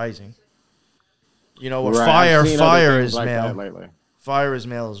energy, like rising. You know, or Right, I've seen other fire things is like male. that lately. Fire is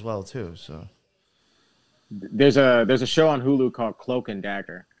male as well too. So There's a show on Hulu called Cloak and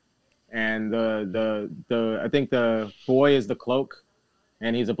Dagger, and the I think the boy is the cloak,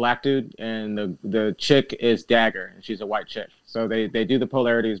 and he's a black dude, and the chick is Dagger, and she's a white chick. So they do the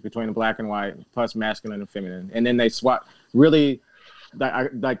polarities between the black and white plus masculine and feminine, and then they swap. Really,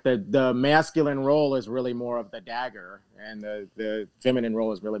 like the masculine role is really more of the dagger, and the feminine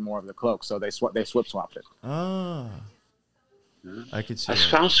role is really more of the cloak. So they swapped it. I could see That that.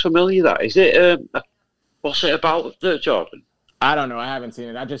 sounds familiar. That is it. What's it about, Jordan? I don't know. I haven't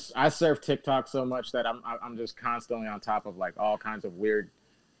seen it. I surf TikTok so much that I'm just constantly on top of like all kinds of weird,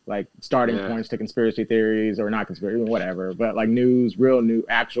 like starting points to conspiracy theories, or not conspiracy, whatever. But like news, real news,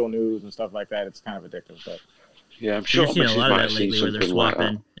 actual news and stuff like that. It's kind of addictive. But Yeah, I'm sure. You've seen a lot of might that have seen lately, where they're something like that.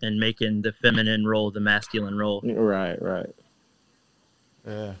 swapping and making the feminine role the masculine role. right.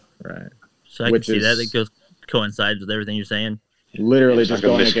 Yeah. So I Which can see that. is- It coincides with everything you're saying. Literally It's just like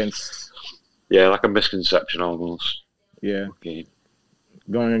a going mis- against. Yeah, like a misconception almost. Yeah. Okay.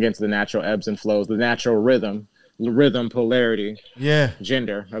 Going against the natural ebbs and flows, the natural rhythm, polarity, Yeah.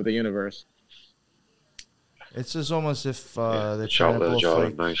 gender of the universe. It's just almost if they're Shout trying to there, both Jordan.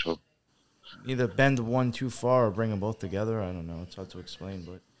 like, Nice one. either bend one too far or bring them both together. I don't know. It's hard to explain,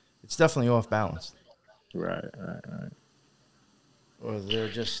 but it's definitely off balance. Right. Or they're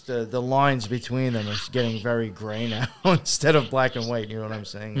just the lines between them is getting very gray now instead of black and white. You know what I'm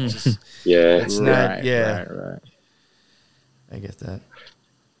saying? It's just, Yeah, it's not. Yeah, Right. I get that.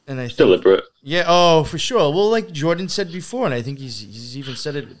 And I think, deliberate. yeah. Oh, for sure. Well, like Jordan said before, and I think he's even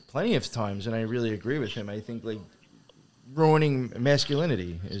said it plenty of times, and I really agree with him. I think like ruining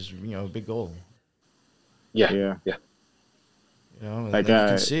masculinity is a big goal. Yeah. Yeah. You know, and Like, you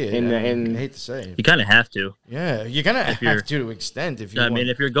can see it. in I hate to say it. You kind of have to. Yeah, you're gonna If you're- have to extend if you. I want. mean,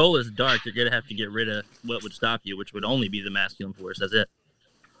 if your goal is dark, you're gonna have to get rid of what would stop you, which would only be the masculine force. That's it.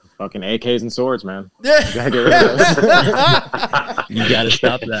 Fucking AKs and swords, man. Yeah. Gotta get rid of those. You gotta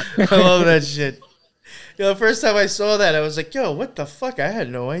stop that. I love that shit. The first time I saw that, I was like, "Yo, what the fuck?" I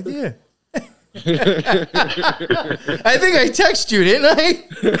had no idea. I think I texted you, didn't I?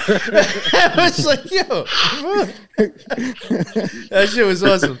 I was like, "Yo, that shit was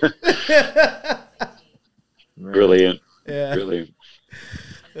awesome." Brilliant. Yeah. Brilliant.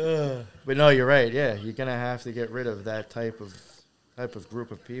 But no, you're right. Yeah, you're gonna have to get rid of that type of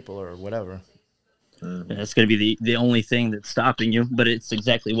group of people or whatever. Yeah, it's gonna be the only thing that's stopping you, but it's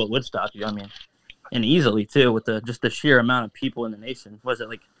exactly what would stop you. I mean, and easily too, with just the sheer amount of people in the nation. Was it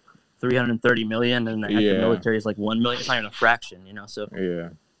like 330 million, and the active military is like 1 million? It's not even a fraction, So Yeah.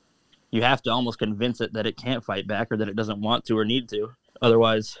 you have to almost convince it that it can't fight back, or that it doesn't want to or need to.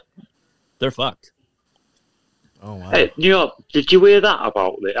 Otherwise, they're fucked. Oh wow. Hey, did you hear that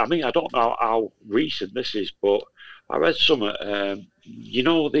about it? I mean, I don't know how recent this is, but I read some. The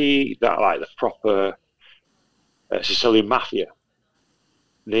proper Sicilian mafia.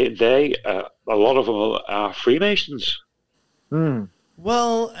 They a lot of them are Freemasons.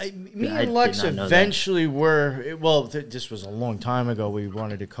 Well, me Yeah, I and Lex did not know that. eventually were. Well, this was a long time ago. We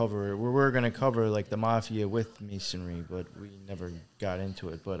wanted to cover. We were going to cover like the mafia with masonry, but we never got into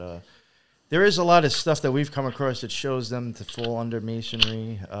it. But there is a lot of stuff that we've come across that shows them to fall under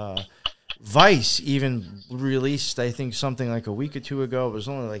masonry. Vice even released, I think, something like a week or two ago. It was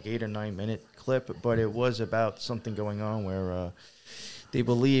only like 8 or 9 minute clip, but it was about something going on where they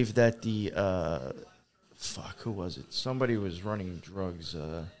believe that the who was it? Somebody was running drugs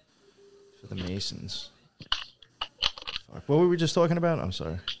for the Masons. Fuck, what were we just talking about? I'm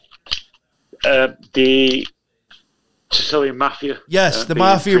sorry. The Sicilian mafia. Yes, the being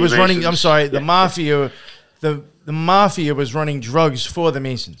mafia was running. I'm Freemasons. sorry, the mafia. The mafia was running drugs for the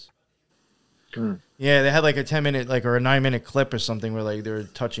Masons. Yeah, they had like a 10-minute, or a 9-minute clip or something where like they're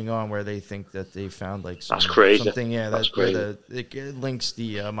touching on where they think that they found like That's crazy. something. Yeah, That's where crazy. it links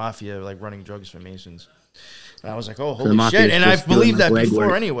the mafia like running drugs for Masons. And I was like, oh, the holy mafia shit! is And just I've believed doing, that like, before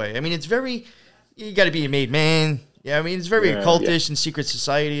legwork. anyway. I mean, it's very you got to be a made man. Yeah, I mean, it's very occultish and secret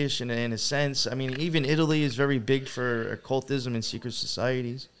society-ish in a sense. I mean, even Italy is very big for occultism and secret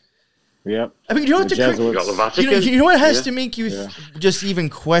societies. Yep. I mean, you know what The the You got the Vatican. you know what has Yeah. to make you just even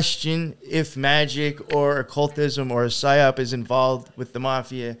question if magic or occultism or a psyop is involved with the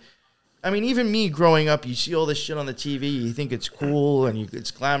mafia I mean, even me growing up, you see all this shit on the TV, you think it's cool and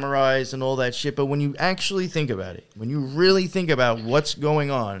it's glamorized and all that shit. But when you actually think about it, when you really think about what's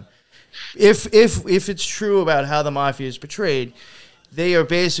going on, if it's true about how the mafia is portrayed, they are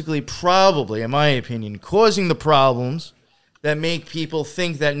basically probably, in my opinion, causing the problems that make people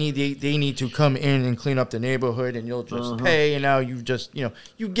think that they need to come in and clean up the neighborhood, and you'll just pay, and now you've just,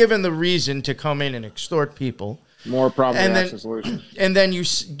 you've given the reason to come in and extort people. More problem than solution. And then you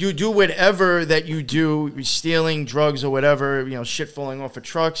do whatever that you do, stealing drugs or whatever, shit falling off of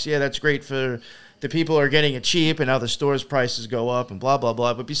trucks. Yeah, that's great for the people who are getting it cheap, and now the store's prices go up and blah, blah,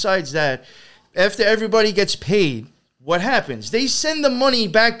 blah. But besides that, after everybody gets paid, what happens? They send the money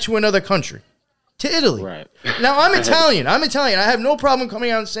back to another country, to Italy. Right. Now, I'm Italian. I have no problem coming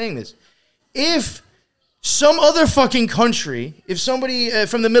out and saying this. If some other fucking country, if somebody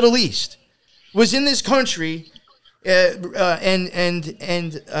from the Middle East was in this country actually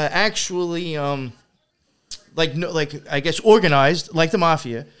I guess organized like the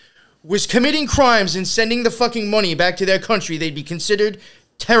mafia, was committing crimes and sending the fucking money back to their country, they'd be considered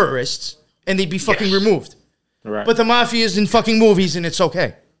terrorists and they'd be fucking removed. Right. But the mafia is in fucking movies and it's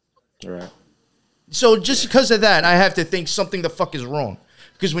okay. Right. So just because of that, I have to think something the fuck is wrong.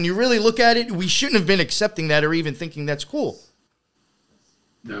 Because when you really look at it, we shouldn't have been accepting that or even thinking that's cool.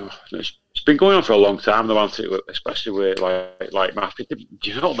 No, it's been going on for a long time, though, especially with like mafia. Do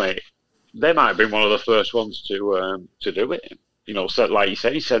you know, mate? They might have been one of the first ones to do it. So like you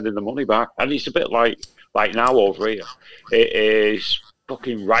say, sending the money back, and it's a bit like now over here. It is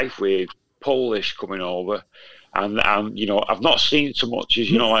fucking rife with Polish coming over, and I've not seen so much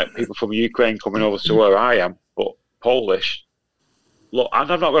as like people from Ukraine coming over to where I am, but Polish. Look,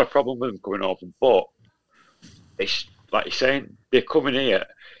 and I've not got a problem with them coming over, but it's like you're saying, they're coming here,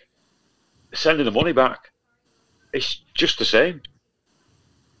 sending the money back. It's just the same.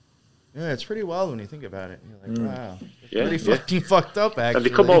 Yeah, it's pretty wild when you think about it. You're like, wow, it's pretty fucking fucked up, actually. And they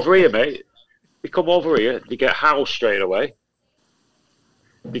come over here, mate. They come over here, they get housed straight away.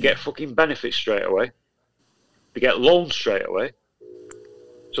 They get fucking benefits straight away. They get loans straight away.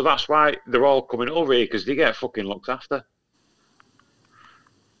 So that's why they're all coming over here, because they get fucking looked after.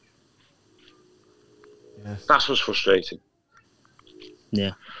 Yeah. That's what's frustrating.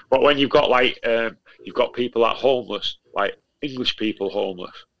 Yeah. But when you've got you've got people that homeless, like English people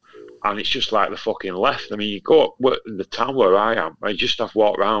homeless, and it's just like the fucking left. I mean, you go up in the town where I am, and you just have to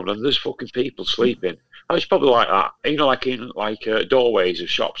walk around, and there's fucking people sleeping. And it's probably like that, like in doorways of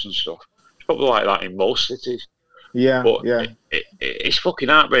shops and stuff. It's probably like that in most cities. Yeah, but yeah. It's fucking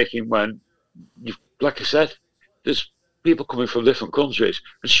heartbreaking when like I said, there's people coming from different countries,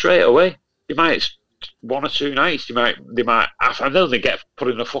 and straight away they might 1 or 2 nights they might and then they get put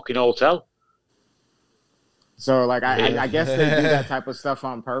in a fucking hotel. So I guess they do that type of stuff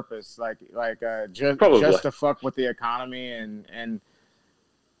on purpose, just to fuck with the economy and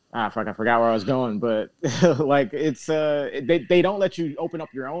fuck, I forgot where I was going, but it's they don't let you open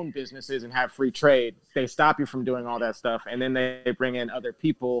up your own businesses and have free trade. They stop you from doing all that stuff, and then they bring in other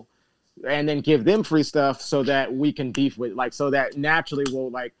people and then give them free stuff so that we can beef with, so that naturally will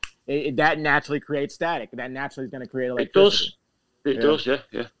that naturally creates static. That naturally is going to create electricity. It does, yeah.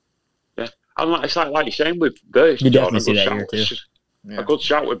 And it's like you're saying with birds, you definitely see that here too. A good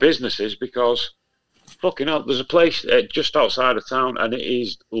shout with businesses, because fucking hell, there's a place just outside of town, and it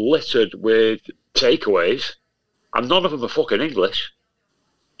is littered with takeaways, and none of them are fucking English.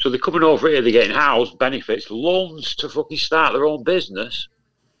 So they're coming over here, they're getting housed, benefits, loans to fucking start their own business.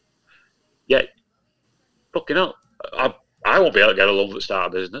 Yet, fucking hell, I won't be able to get a loan to start a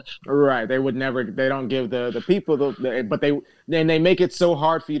business. Right. They would never, they don't give the people, but they make it so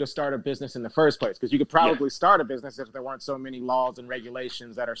hard for you to start a business in the first place. Because you could probably start a business if there weren't so many laws and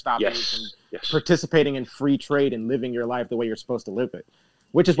regulations that are stopping you from participating in free trade and living your life the way you're supposed to live it.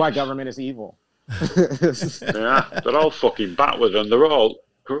 Which is why government is evil. Yeah, they're all fucking backwards and they're all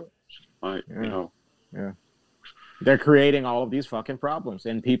corrupt. Yeah. They're creating all of these fucking problems,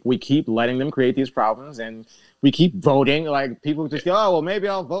 and we keep letting them create these problems, and we keep voting. Like, people just go, oh, well, maybe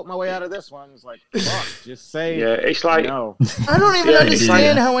I'll vote my way out of this one. It's like, fuck, just say it's like no. I don't even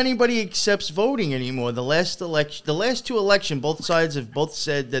understand how anybody accepts voting anymore. The last two elections, both sides have both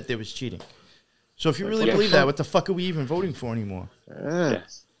said that there was cheating. So if you really believe that, what the fuck are we even voting for anymore?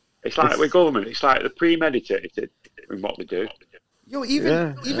 Yes. It's like with government. It's like they're premeditated in what they do. Yo,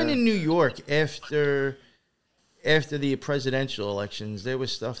 even in New York, after the presidential elections, there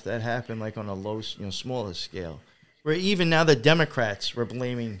was stuff that happened like on a smaller scale, where even now the Democrats were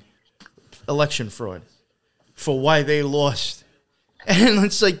blaming election fraud for why they lost. And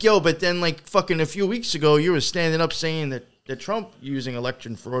it's like, yo, but then like fucking a few weeks ago, you were standing up saying that that Trump using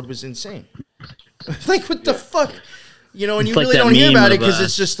election fraud was insane. Like, what the fuck? You know, and you It's like really that don't hear meme about it of, because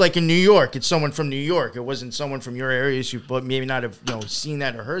it's just like in New York. It's someone from New York. It wasn't someone from your area. So you maybe not have seen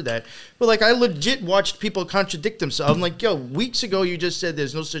that or heard that. But like I legit watched people contradict themselves. I'm like, yo, weeks ago you just said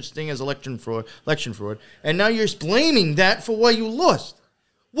there's no such thing as election fraud, and now you're blaming that for why you lost.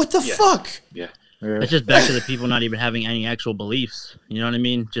 What the fuck? Yeah. It's just back to the people not even having any actual beliefs. You know what I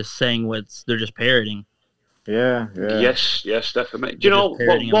mean? Just saying they're just parroting. Yeah. Yes, definitely. Do you know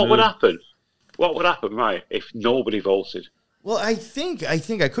what would happen? What would happen, right, if nobody voted? Well, I think I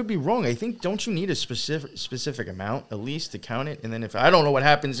could be wrong. I think don't you need a specific amount at least to count it? And then I don't know what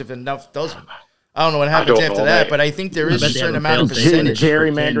happens if enough doesn't. I don't know what happens after that, but I think there is a certain amount of percentage.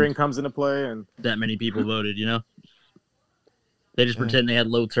 Gerrymandering comes into play, and that many people voted. You know, they just pretend they had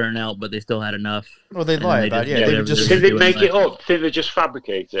low turnout, but they still had enough. Well, they lie about it. Yeah, they just think they make it up. Think they just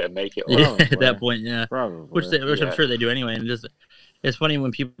fabricate it and make it up. Yeah, at that point, yeah. Probably. Which I'm sure they do anyway. And it's funny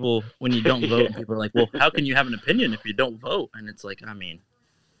when you don't vote, people are like, well, how can you have an opinion if you don't vote? And it's like, I mean.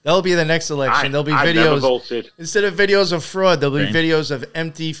 That'll be the next election. There'll be videos. Instead of videos of fraud, there'll be videos of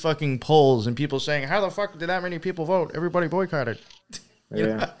empty fucking polls and people saying, how the fuck did that many people vote? Everybody boycotted.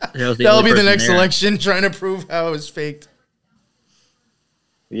 Yeah. That'll be the next election, trying to prove how it was faked.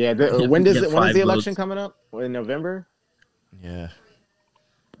 Yeah. When is the election coming up? In November? Yeah.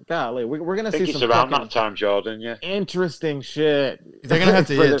 Golly, we're gonna see some around that time, Jordan. Yeah, interesting shit. They're gonna have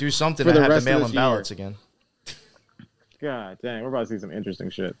to do something to have to mail in ballots again. God dang, we're about to see some interesting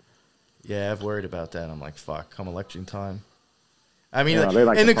shit. Yeah, I've worried about that. I'm like, fuck, come election time. I mean,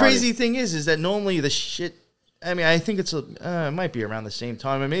 and the crazy thing is that normally the shit. I mean, I think it might be around the same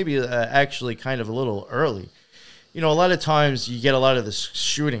time, and maybe actually kind of a little early. You know, a lot of times you get a lot of the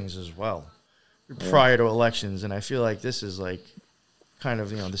shootings as well prior to elections, and I feel like this is like. Kind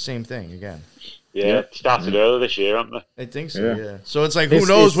of, the same thing again. Yeah, it started earlier this year, haven't they? I think so. Yeah. So it's like, who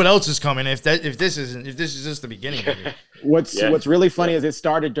knows what else is coming? If this is just the beginning of it. What's really funny is it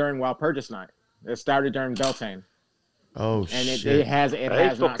started during Wild Purchase Night. It started during Beltane. Oh and shit! It has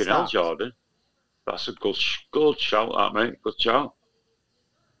not stopped. Hell, Jordan. That's a good shout, that mate. Good shout.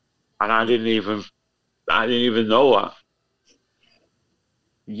 And I didn't even know that.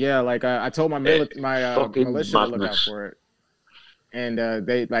 Yeah, like I told my militia to look out for it. And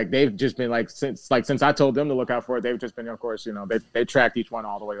they've just been since I told them to look out for it, they've just been, of course, they tracked each one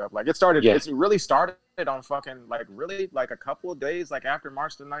all the way up. Like it really started on fucking a couple of days after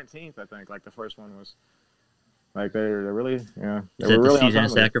March the 19th, I think. Like the first one was they're really Is that the season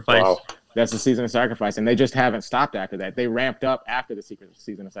of sacrifice? Wow. That's the season of sacrifice, and they just haven't stopped after that. They ramped up after the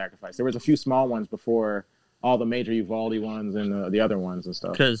season of sacrifice. There was a few small ones before all the major Uvalde ones and the other ones and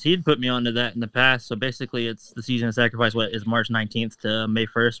stuff. Because he'd put me onto that in the past. So basically, it's the season of sacrifice. What is March 19th to May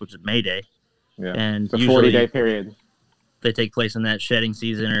 1st, which is May Day. Yeah, and it's a 40-day period. They take place in that shedding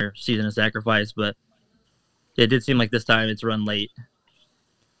season or season of sacrifice, but it did seem like this time it's run late.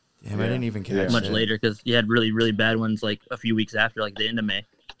 Damn, I didn't even catch much later because you had really, really bad ones like a few weeks after, like the end of May.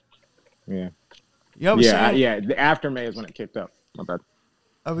 Yeah. After May is when it kicked up. My bad.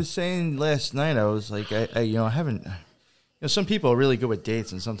 I was saying last night, I was like, I haven't, some people are really good with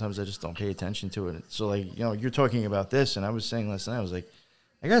dates, and sometimes I just don't pay attention to it. So, you're talking about this, and I was saying last night, I was like,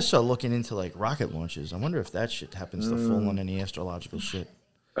 I gotta start looking into rocket launches. I wonder if that shit happens to fall on any astrological shit.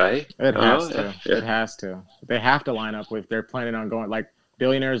 Right? It has to. Yeah. It has to. They have to line up with. They're planning on going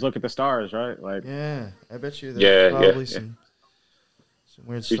billionaires look at the stars, right? Yeah, I bet you. There's probably some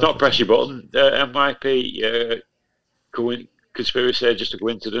weird stuff. You've not pressed your button. MIP. Conspiracy, just a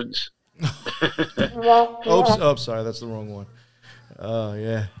coincidence. Oops, sorry, that's the wrong one. Oh,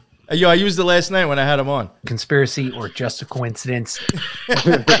 yeah. I used it last night when I had him on. Conspiracy or just a coincidence?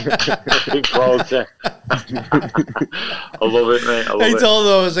 Big quality. I love it, mate. I told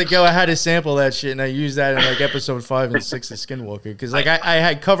them, I was like, I had to sample that shit, and I used that in episode 5 and 6 of Skinwalker. Because I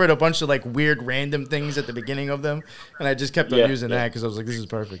had covered a bunch of weird random things at the beginning of them, and I just kept on using that because I was like, this is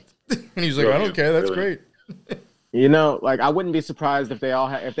perfect. And he was like, I don't care, that's great. I wouldn't be surprised if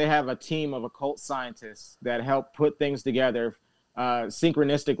they have a team of occult scientists that help put things together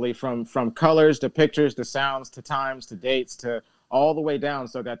synchronistically from colors to pictures to sounds to times to dates to all the way down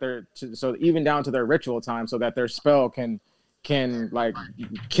so that even down to their ritual time so that their spell can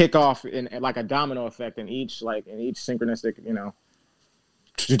kick off in a domino effect in each synchronistic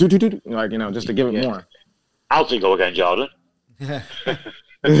just to give it more. I'll go again, Jordan.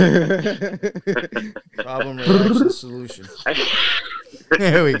 Problem, reaction, solution.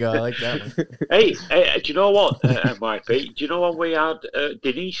 There we go. I like that one. Hey, do you know what, MIP? Do you know when we had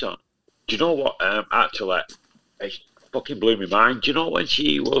Denise on? Do you know what? Actually, it fucking blew my mind. Do you know when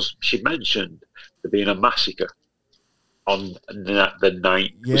she mentioned there being a massacre on the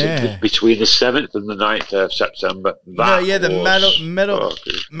 9th. Yeah. Was it between the 7th and the 9th of September? The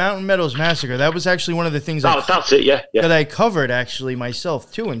Mountain Meadows Massacre. That was actually one of the things that's it, yeah. that I covered actually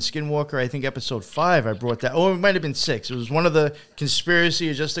myself too in Skinwalker. I think episode 5 I brought that. Oh, it might have been 6. It was one of the conspiracy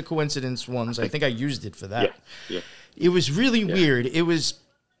or just a coincidence ones. I think I used it for that. Yeah. It was really weird. It was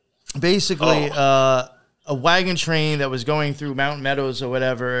basically a wagon train that was going through Mountain Meadows or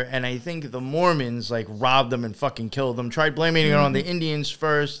whatever, and I think the Mormons like robbed them and fucking killed them. Tried blaming it on the Indians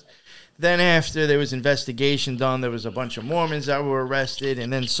first. Then after there was investigation done, there was a bunch of Mormons that were arrested,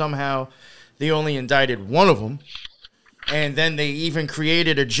 and then somehow they only indicted one of them. And then they even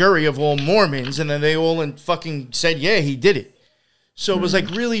created a jury of all Mormons, and then they all fucking said, yeah, he did it. So it was like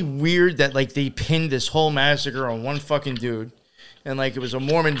really weird that like they pinned this whole massacre on one fucking dude. And, like, it was a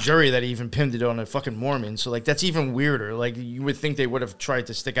Mormon jury that even pinned it on a fucking Mormon. So, like, that's even weirder. Like, you would think they would have tried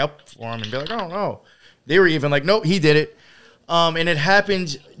to stick up for him and be like, oh, no. They were even like, nope, he did it. And it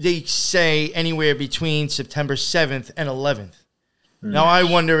happened, they say, anywhere between September 7th and 11th. Now, I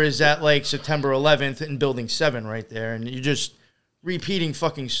wonder, is that, like, September 11th in Building 7 right there? And you're just repeating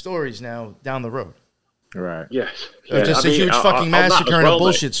fucking stories now down the road. Right. Yes. Just a huge fucking massacre and a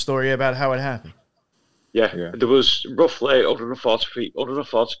bullshit story about how it happened. Yeah, there was roughly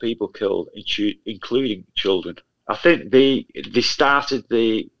 140 people killed, including children. I think they started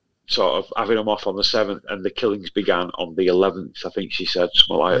the sort of having them off on the 7th, and the killings began on the 11th. I think she said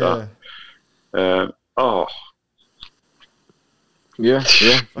something like that.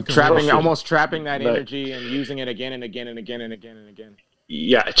 Almost trapping that energy and using it again and again and again and again and again.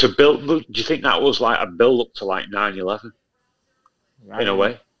 Yeah, to build. Do you think that was like a build up to like 9/11 in a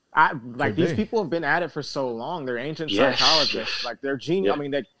way? These people have been at it for so long. They're ancient psychologists. Like they're genius. Yeah. I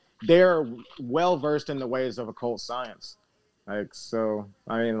mean, they're well versed in the ways of occult science. Like so,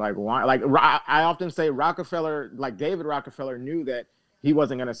 I mean, like why? Like I often say, Rockefeller, like David Rockefeller, knew that he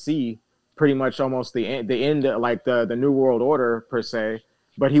wasn't going to see pretty much almost the end, like the New World Order per se.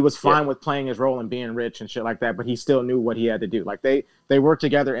 But he was fine with playing his role and being rich and shit like that. But he still knew what he had to do. Like they work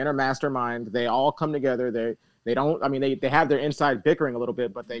together in a mastermind. They all come together. They don't. I mean, they have their inside bickering a little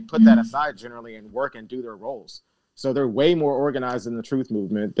bit, but they put that aside generally and work and do their roles. So they're way more organized than the Truth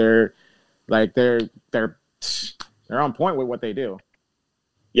Movement. They're on point with what they do.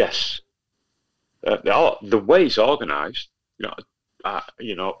 Yes, the way it's organized,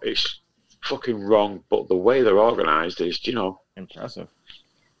 it's fucking wrong. But the way they're organized is, impressive.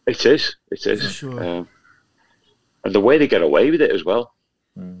 It is. Sure. And the way they get away with it as well.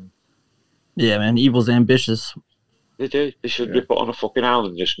 Yeah, man, evil's ambitious. They do. They should be put on a fucking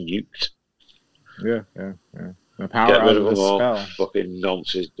island and just nuked. Yeah. The power Get rid of them the all. spell. Fucking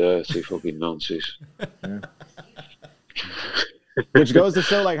nonsense, dirty fucking nonsense. Which goes to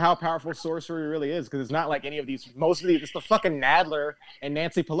show like how powerful sorcery really is, because it's not like any of these. Most of these, it's the fucking Nadler and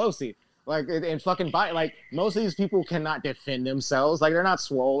Nancy Pelosi. Like and fucking like most of these people cannot defend themselves. Like they're not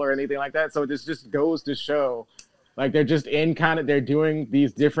swole or anything like that. So this just goes to show. Like they're just they're doing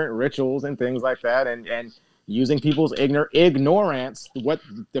these different rituals and things like that, and using people's ignorance.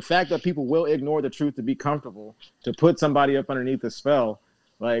 The fact that people will ignore the truth to be comfortable, to put somebody up underneath the spell,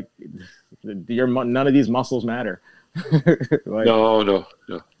 like none of these muscles matter. No.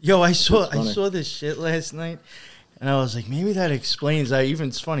 Yo, I saw this shit last night, and I was like, maybe that explains.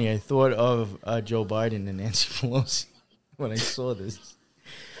 It's funny. I thought of Joe Biden and Nancy Pelosi when I saw this.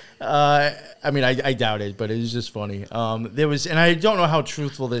 I mean, I doubt it, but it was just funny. There was, and I don't know how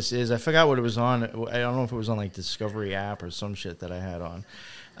truthful this is. I forgot what it was on. I don't know if it was on like Discovery app or some shit that I had on.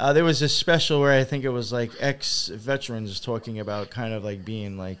 There was a special where I think it was like ex-veterans talking about kind of like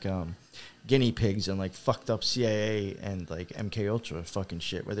being like guinea pigs and like fucked up CIA and like MK Ultra fucking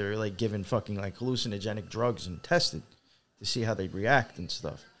shit, where they were like given fucking like hallucinogenic drugs and tested to see how they'd react and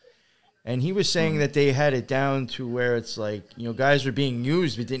stuff. And he was saying that they had it down to where it's like, guys were being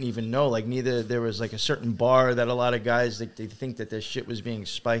used but didn't even know. Like there was like a certain bar that a lot of guys, they think that their shit was being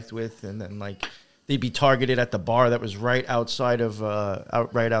spiked with, and then like they'd be targeted at the bar that was right outside of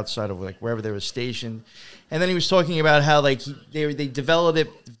like wherever they were stationed. And then he was talking about how like they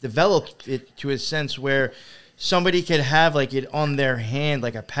developed it to a sense where somebody could have like it on their hand,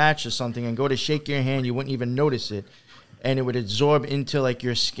 like a patch or something, and go to shake your hand, you wouldn't even notice it. And it would absorb into like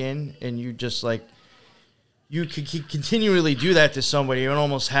your skin, and you just like you could continually do that to somebody and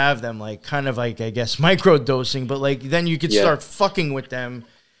almost have them like kind of like I guess micro dosing, but like then you could start fucking with them,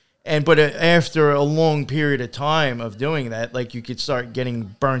 But after a long period of time of doing that, like you could start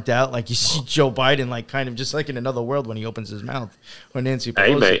getting burnt out. Like you see Joe Biden, like kind of just like in another world when he opens his mouth, or Nancy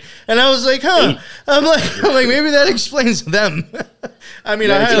Pelosi. Mate. And I was like, huh? I'm like maybe that explains them. I mean,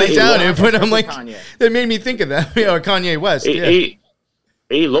 I highly doubt it, but I'm like, that made me think of that. Or Kanye West.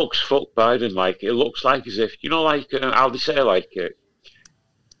 He looks fuck Biden. Like it looks like as if like how they say like.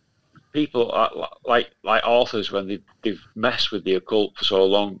 People are like authors when they've messed with the occult for so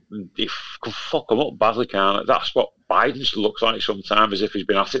long, they can fuck them up badly, can't it? That's what Biden looks like sometimes, as if he's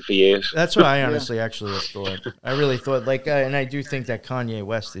been at it for years. That's what I honestly actually thought. I really thought, like, and I do think that Kanye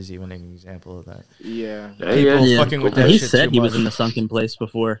West is even an example of that. Yeah. People fucking with that he shit said too he much. was in the sunken place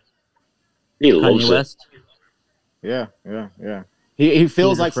before. He loves Kanye it. West. Yeah. He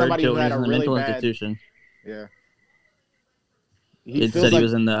feels like referred somebody to who had as a a really mental bad. institution. Yeah. It said he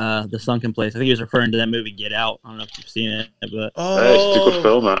was in the sunken place. I think he was referring to that movie Get Out. I don't know if you've seen it, but It's a good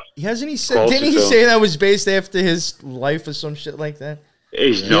film, that. Hasn't he said? Quality Didn't he film. say that was based after his life or some shit like that?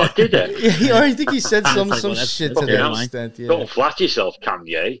 He's not, did it? Yeah, I think he said some like, well, that's shit to fucking that hell. extent. Yeah. Don't flatter yourself,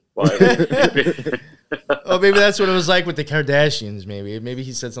 Kanye. Like, Oh, maybe that's what it was like with the Kardashians. Maybe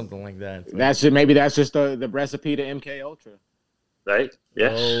he said something like that. Maybe that's just the recipe to MK Ultra. right?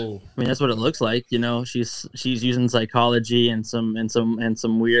 Yes. Oh, I mean that's what it looks like. She's using psychology and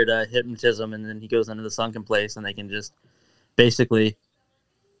some weird hypnotism, and then he goes into the sunken place, and they can just basically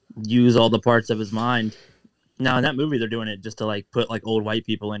use all the parts of his mind. Now in that movie, they're doing it just to like put like old white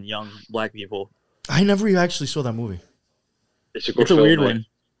people and young black people. I never actually saw that movie. It's a good It's a film, weird mate. one.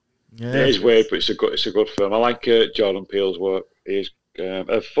 Yeah. It is weird, but it's a good film. I like Jordan Peele's work. He's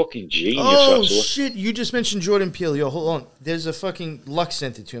a fucking genius, Oh actually. shit! You just mentioned Jordan Peele. Yo, hold on. There's a fucking Lux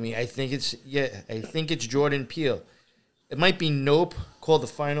sent it to me. I think it's Jordan Peele. It might be Nope. Called the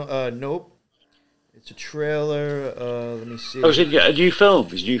final. Nope. It's a trailer. Let me see. Oh, is it a new film?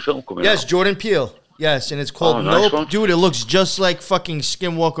 Is a new film coming Yes, out? Jordan Peele. Yes, and it's called Oh, nice Nope. one. Dude, it looks just like fucking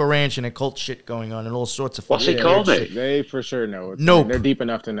Skinwalker Ranch and occult shit going on and all sorts of. What's fucking it called, weird mate? shit. They for sure know. Nope. They're deep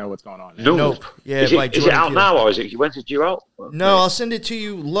enough to know what's going on. Nope. Yeah, is by it Jordan out Peele. now, or is it? When's it due out? No, I'll send it to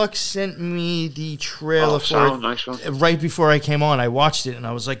you. Lux sent me the trailer Oh, for sound it nice one. right before I came on. I watched it and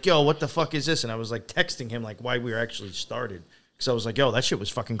I was like, "Yo, what the fuck is this?" And I was like texting him like why we were actually started because I was like, "Yo, that shit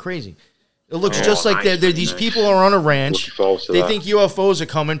was fucking crazy." It looks Oh, just like nice, these nice. people are on a ranch. Looking forward to They that. think UFOs are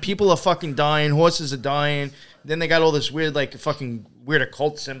coming. People are fucking dying. Horses are dying. Then they got all this weird, like, fucking weird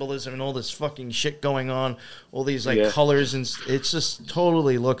occult symbolism and all this fucking shit going on. All these, like, Yeah. colors. And it's just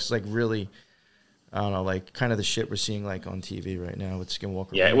totally looks like really, I don't know, like, kind of the shit we're seeing, like, on TV right now with Skinwalker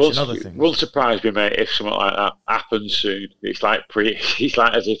Yeah, Ranch it will, and other things. will surprise me, mate, if something like that happens soon. It's like it's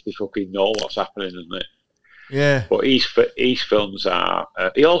like as if they fucking know what's happening, isn't it? Yeah. But his films are.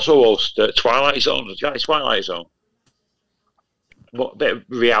 He also hosts Twilight Zone. Do you like Twilight Zone? What bit of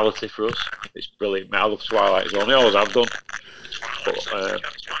reality for us? It's brilliant. I love Twilight Zone. I always have done. But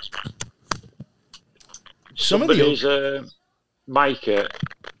Some of the- somebody's mic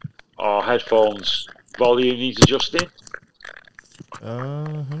or headphones volume needs adjusting. I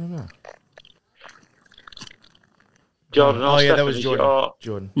don't know. Jordan, Oh, or yeah, that Stefan, was is Jordan. your-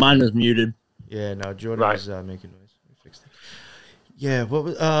 Jordan. Mine was muted. Yeah, no, Jordan Right. was making noise. We fixed it. Yeah, what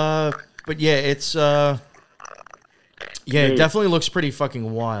was, but yeah, it's, yeah, it Dude. definitely looks pretty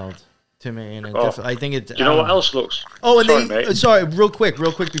fucking wild to me. And I think it. Do you know what else looks? Oh, and Sorry, sorry, mate. real quick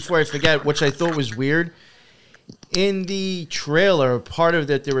before I forget, which I thought was weird. In the trailer, part of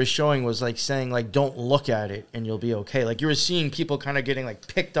that they were showing was like saying like, "Don't look at it, and you'll be okay." Like you were seeing people kind of getting like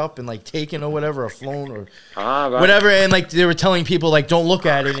picked up and like taken or whatever, or flown or Ah, right. whatever, and like they were telling people like, "Don't look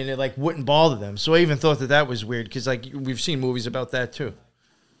at it," and it like wouldn't bother them. So I even thought that was weird because like we've seen movies about that too.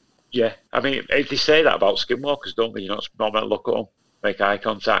 Yeah, I mean, they say that about skinwalkers, don't they? You're not meant to look at them, make eye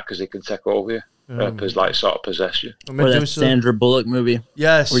contact, because they can take over you, like sort of possess you. Or that Sandra Bullock movie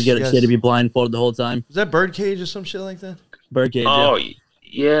Yes, where she had to be blindfolded the whole time. Was that Birdcage or some shit like that? Birdcage. Oh, Yeah.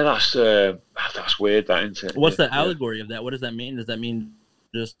 yeah, that's weird, that, isn't it? What's yeah, the allegory of that? What does that mean? Does that mean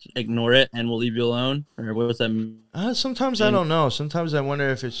just ignore it and we'll leave you alone, or what does that mean? Sometimes I don't know. Sometimes I wonder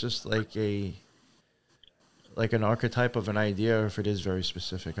if it's just like an archetype of an idea, or if it is very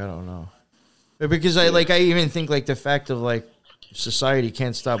specific. I don't know. Because I even think like the fact of like society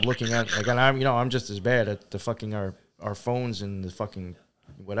can't stop looking at like, and I'm just as bad at the fucking our phones and the fucking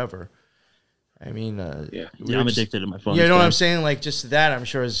whatever. I mean, Yeah, I'm addicted to my phone. You know what I'm saying? Like just that, I'm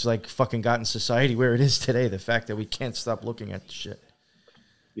sure has like fucking gotten society where it is today. The fact that we can't stop looking at the shit.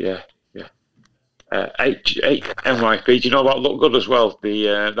 Yeah. NYP, do you know about Look Good as well?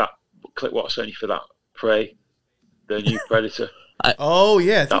 The that clip what I sent you for that Prey, the new Predator. Oh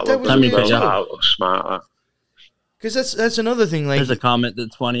yeah, I think that was looked weird well. too. That looks smart. Because that's another thing. Like, there's a comment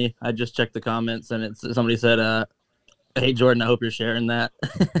that's funny. I just checked the comments, and somebody said, "Hey Jordan, I hope you're sharing that."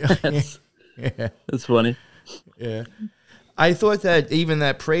 That's funny. Yeah, I thought that even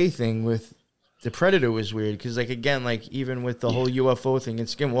that prey thing with the Predator was weird because, like, again, like even with the whole UFO thing in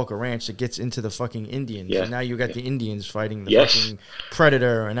Skinwalker Ranch, it gets into the fucking Indians, and now you got the Indians fighting the fucking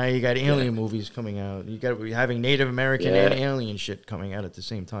Predator, and now you got alien movies coming out. You got having Native American and alien shit coming out at the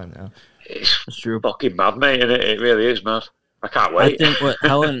same time now. It's true, fucking mad, mate, and it really is mad. I can't wait. I think what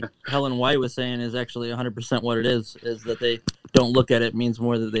Helen White was saying is actually 100% what it is that they don't look at it means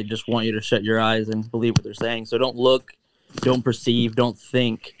more that they just want you to shut your eyes and believe what they're saying. So don't look, don't perceive, don't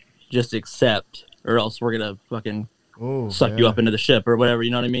think, just accept, or else we're gonna fucking suck you up into the ship or whatever.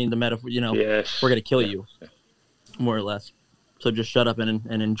 You know what I mean? The metaphor, we're gonna kill you, more or less. So just shut up and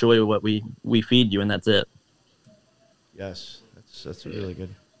enjoy what we feed you, and that's it. Yes, that's a really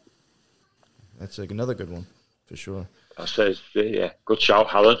good. That's like another good one for sure. I say, good shout,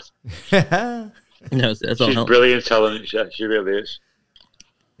 Helen. She's brilliant, Helen. She really is.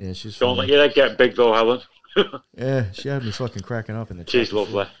 Yeah, she's. Don't let your head get big though, Helen. Yeah, she had me fucking cracking up in the chat. She's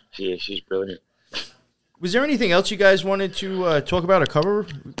lovely. She's brilliant. Was there anything else you guys wanted to talk about or cover?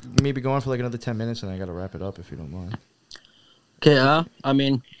 Maybe go on for like another 10 minutes, and I got to wrap it up if you don't mind. Okay, I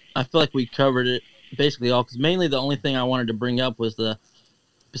mean, I feel like we covered it basically all, because mainly the only thing I wanted to bring up was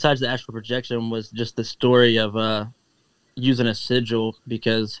besides the astral projection, was just the story of using a sigil,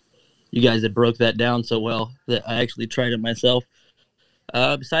 because you guys had broke that down so well that I actually tried it myself.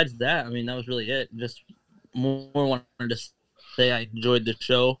 Besides that, I mean, that was really it. Just more wanted to say I enjoyed the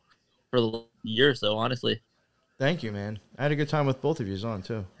show for the year or so, honestly. Thank you, man. I had a good time with both of you on,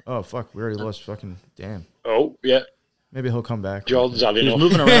 too. Oh, fuck. We already lost fucking... Damn. Oh, yeah. Maybe he'll come back. Jordan's had enough. He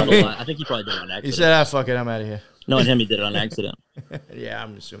was moving around a lot. I think he probably did it on accident. He said, fuck it, I'm out of here. Knowing him, he did it on accident. Yeah,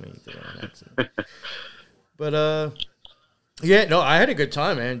 I'm assuming he did it on accident. But, yeah, no, I had a good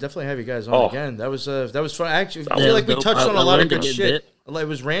time, man. Definitely have you guys on again. That was fun. Actually, I feel like we touched on a lot of good shit. It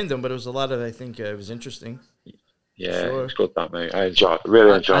was random, but it was a lot of, I think, it was interesting. Yeah, It was good, that, mate. I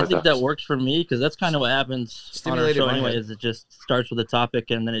really enjoyed that. I think that works for me, because that's kind of what happens on our show anyway, is it just starts with a topic,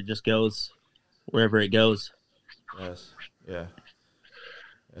 and then it just goes wherever it goes. Yes, yeah.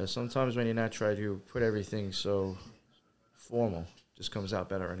 Sometimes when you're not trying to put everything so formal, it just comes out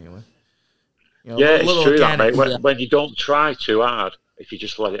better anyway. You know, it's true, that, mate. When you don't try too hard, if you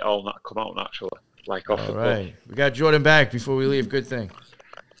just let it all come out naturally, like off the right. We got Jordan back before we leave. Good thing.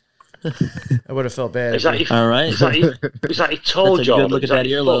 I would have felt bad. All right. Is that he told That's a Jordan? Good look at that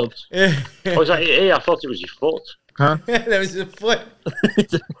earlobe. Oh, is that your ear? I thought it was your foot. Huh? That was your foot.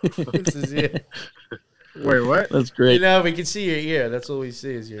 This is it. Wait, what? That's great. You know, we can see your ear. That's all we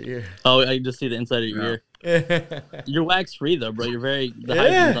see is your ear. Oh, I can just see the inside of your ear. You're wax free though, bro. You're the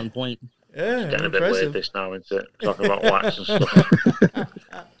hygiene's on point. Yeah, it's getting a bit weird this now, isn't it? Talking about wax and stuff.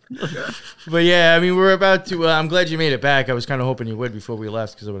 But yeah, I mean, we're about to. I'm glad you made it back. I was kind of hoping you would before we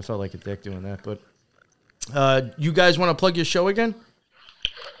left, because I would have felt like a dick doing that. But you guys want to plug your show again?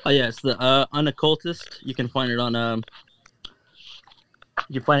 Oh yeah, it's the Un-Occultist. You can find it on.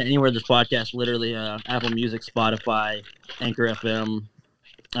 You can find it anywhere there's podcasts. Literally, Apple Music, Spotify, Anchor FM,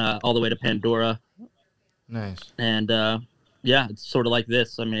 all the way to Pandora. Nice. And yeah, it's sort of like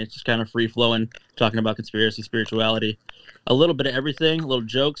this. I mean, it's just kind of free flowing, talking about conspiracy, spirituality. A little bit of everything, little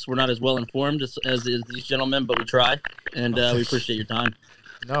jokes. We're not as well informed as these gentlemen, but we try, and we appreciate your time.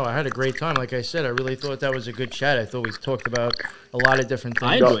 No, I had a great time. Like I said, I really thought that was a good chat. I thought we talked about a lot of different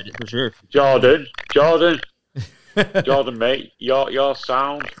things. I enjoyed it for sure. Jordan, mate, your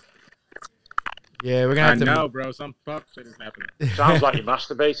sound. Yeah, we're gonna have to. I know, bro. Some fuck shit is happening. Sounds like you're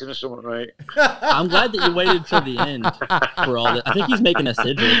masturbating or something, mate. I'm glad that you waited till the end for all that. I think he's making a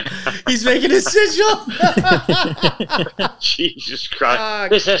sigil. He's making a sigil. Jesus Christ!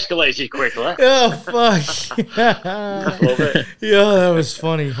 This escalated quickly. Oh fuck! Love it. Yeah, that was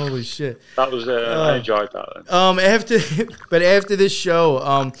funny. Holy shit! That was. I enjoyed that. Then. After this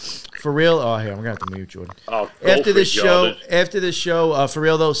show, for real. Oh, here I'm gonna have to mute Jordan. After this show, for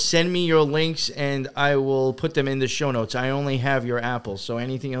real though, send me your links and I will put them in the show notes. I only have your Apple, so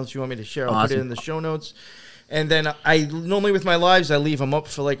anything else you want me to share, I'll put it in the show notes. And then I normally with my lives, I leave them up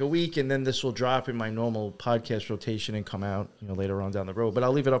for like a week, and then this will drop in my normal podcast rotation and come out, later on down the road. But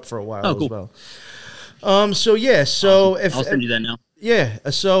I'll leave it up for a while as well. So yeah, so awesome. I'll send you that now. Yeah,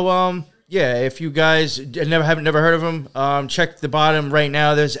 so yeah, if you guys haven't heard of them, check the bottom right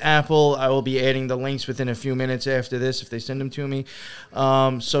now. There's Apple. I will be adding the links within a few minutes after this if they send them to me.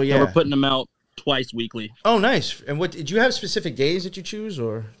 So yeah, we're putting them out twice weekly. Oh, nice. And what did you have specific days that you choose,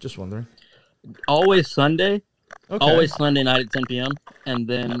 or just wondering? Always Sunday. Okay. Always Sunday night at 10 p.m. And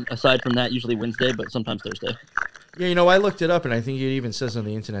then aside from that, usually Wednesday, but sometimes Thursday. Yeah, you know, I looked it up, and I think it even says on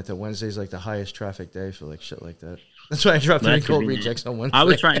the internet that Wednesday's like the highest traffic day for like shit like that. That's why I dropped the cold rejects on Wednesday. I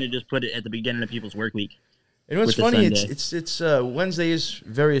was trying to just put it at the beginning of people's work week. You know what's funny? It's Wednesday is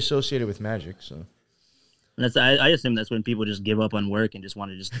very associated with magic, so. And I assume that's when people just give up on work and just want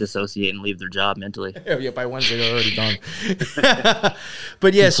to just dissociate and leave their job mentally. Yeah, by Wednesday they're already done.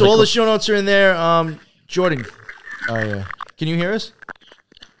 But yeah, so all the show notes are in there. Jordan, can you hear us?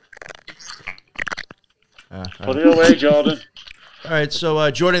 Put it away, Jordan. All right,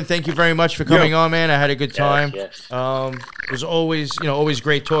 so Jordan, thank you very much for coming on, man. I had a good time. Yes. It was always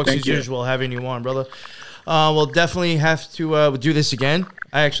great talks as usual having you on, brother. We'll definitely have to do this again.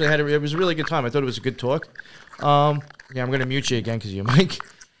 I actually it was a really good time. I thought it was a good talk. I'm going to mute you again because of your mic.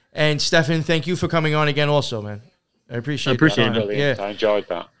 And Stefan, thank you for coming on again also, man. I appreciate it. Yeah. I enjoyed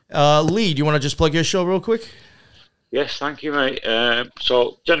that. Lee, do you want to just plug your show real quick? Yes, thank you, mate.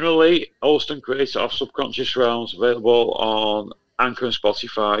 So, generally, host and creator of Subconscious Realms, available on Anchor and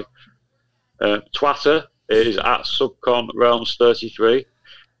Spotify. Twitter is at SubconRealms33.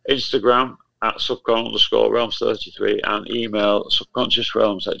 Instagram at subcon_realms33. And email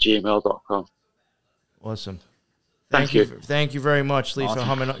subconsciousrealms@gmail.com. Awesome. Thank you. Thank you very much, Lee, for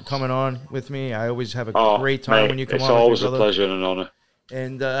coming on with me. I always have a great time when you come on. It's always a pleasure and an honor.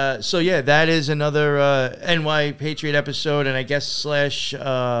 And that is another NY Patriot episode, and I guess /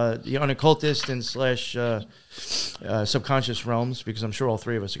 the Un-Occultist and / Subconscious Realms, because I'm sure all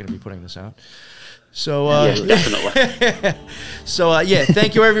three of us are going to be putting this out. So definitely. So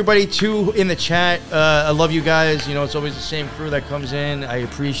thank you everybody too in the chat. I love you guys. You know, it's always the same crew that comes in. I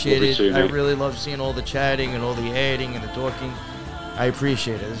appreciate it. Too, I really love seeing all the chatting and all the adding and the talking. I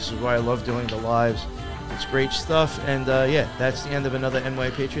appreciate it. This is why I love doing the lives. It's great stuff. And that's the end of another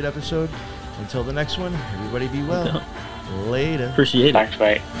NY Patriot episode. Until the next one, everybody be well. Later. Appreciate it. Thanks,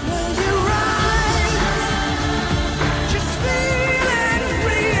 mate.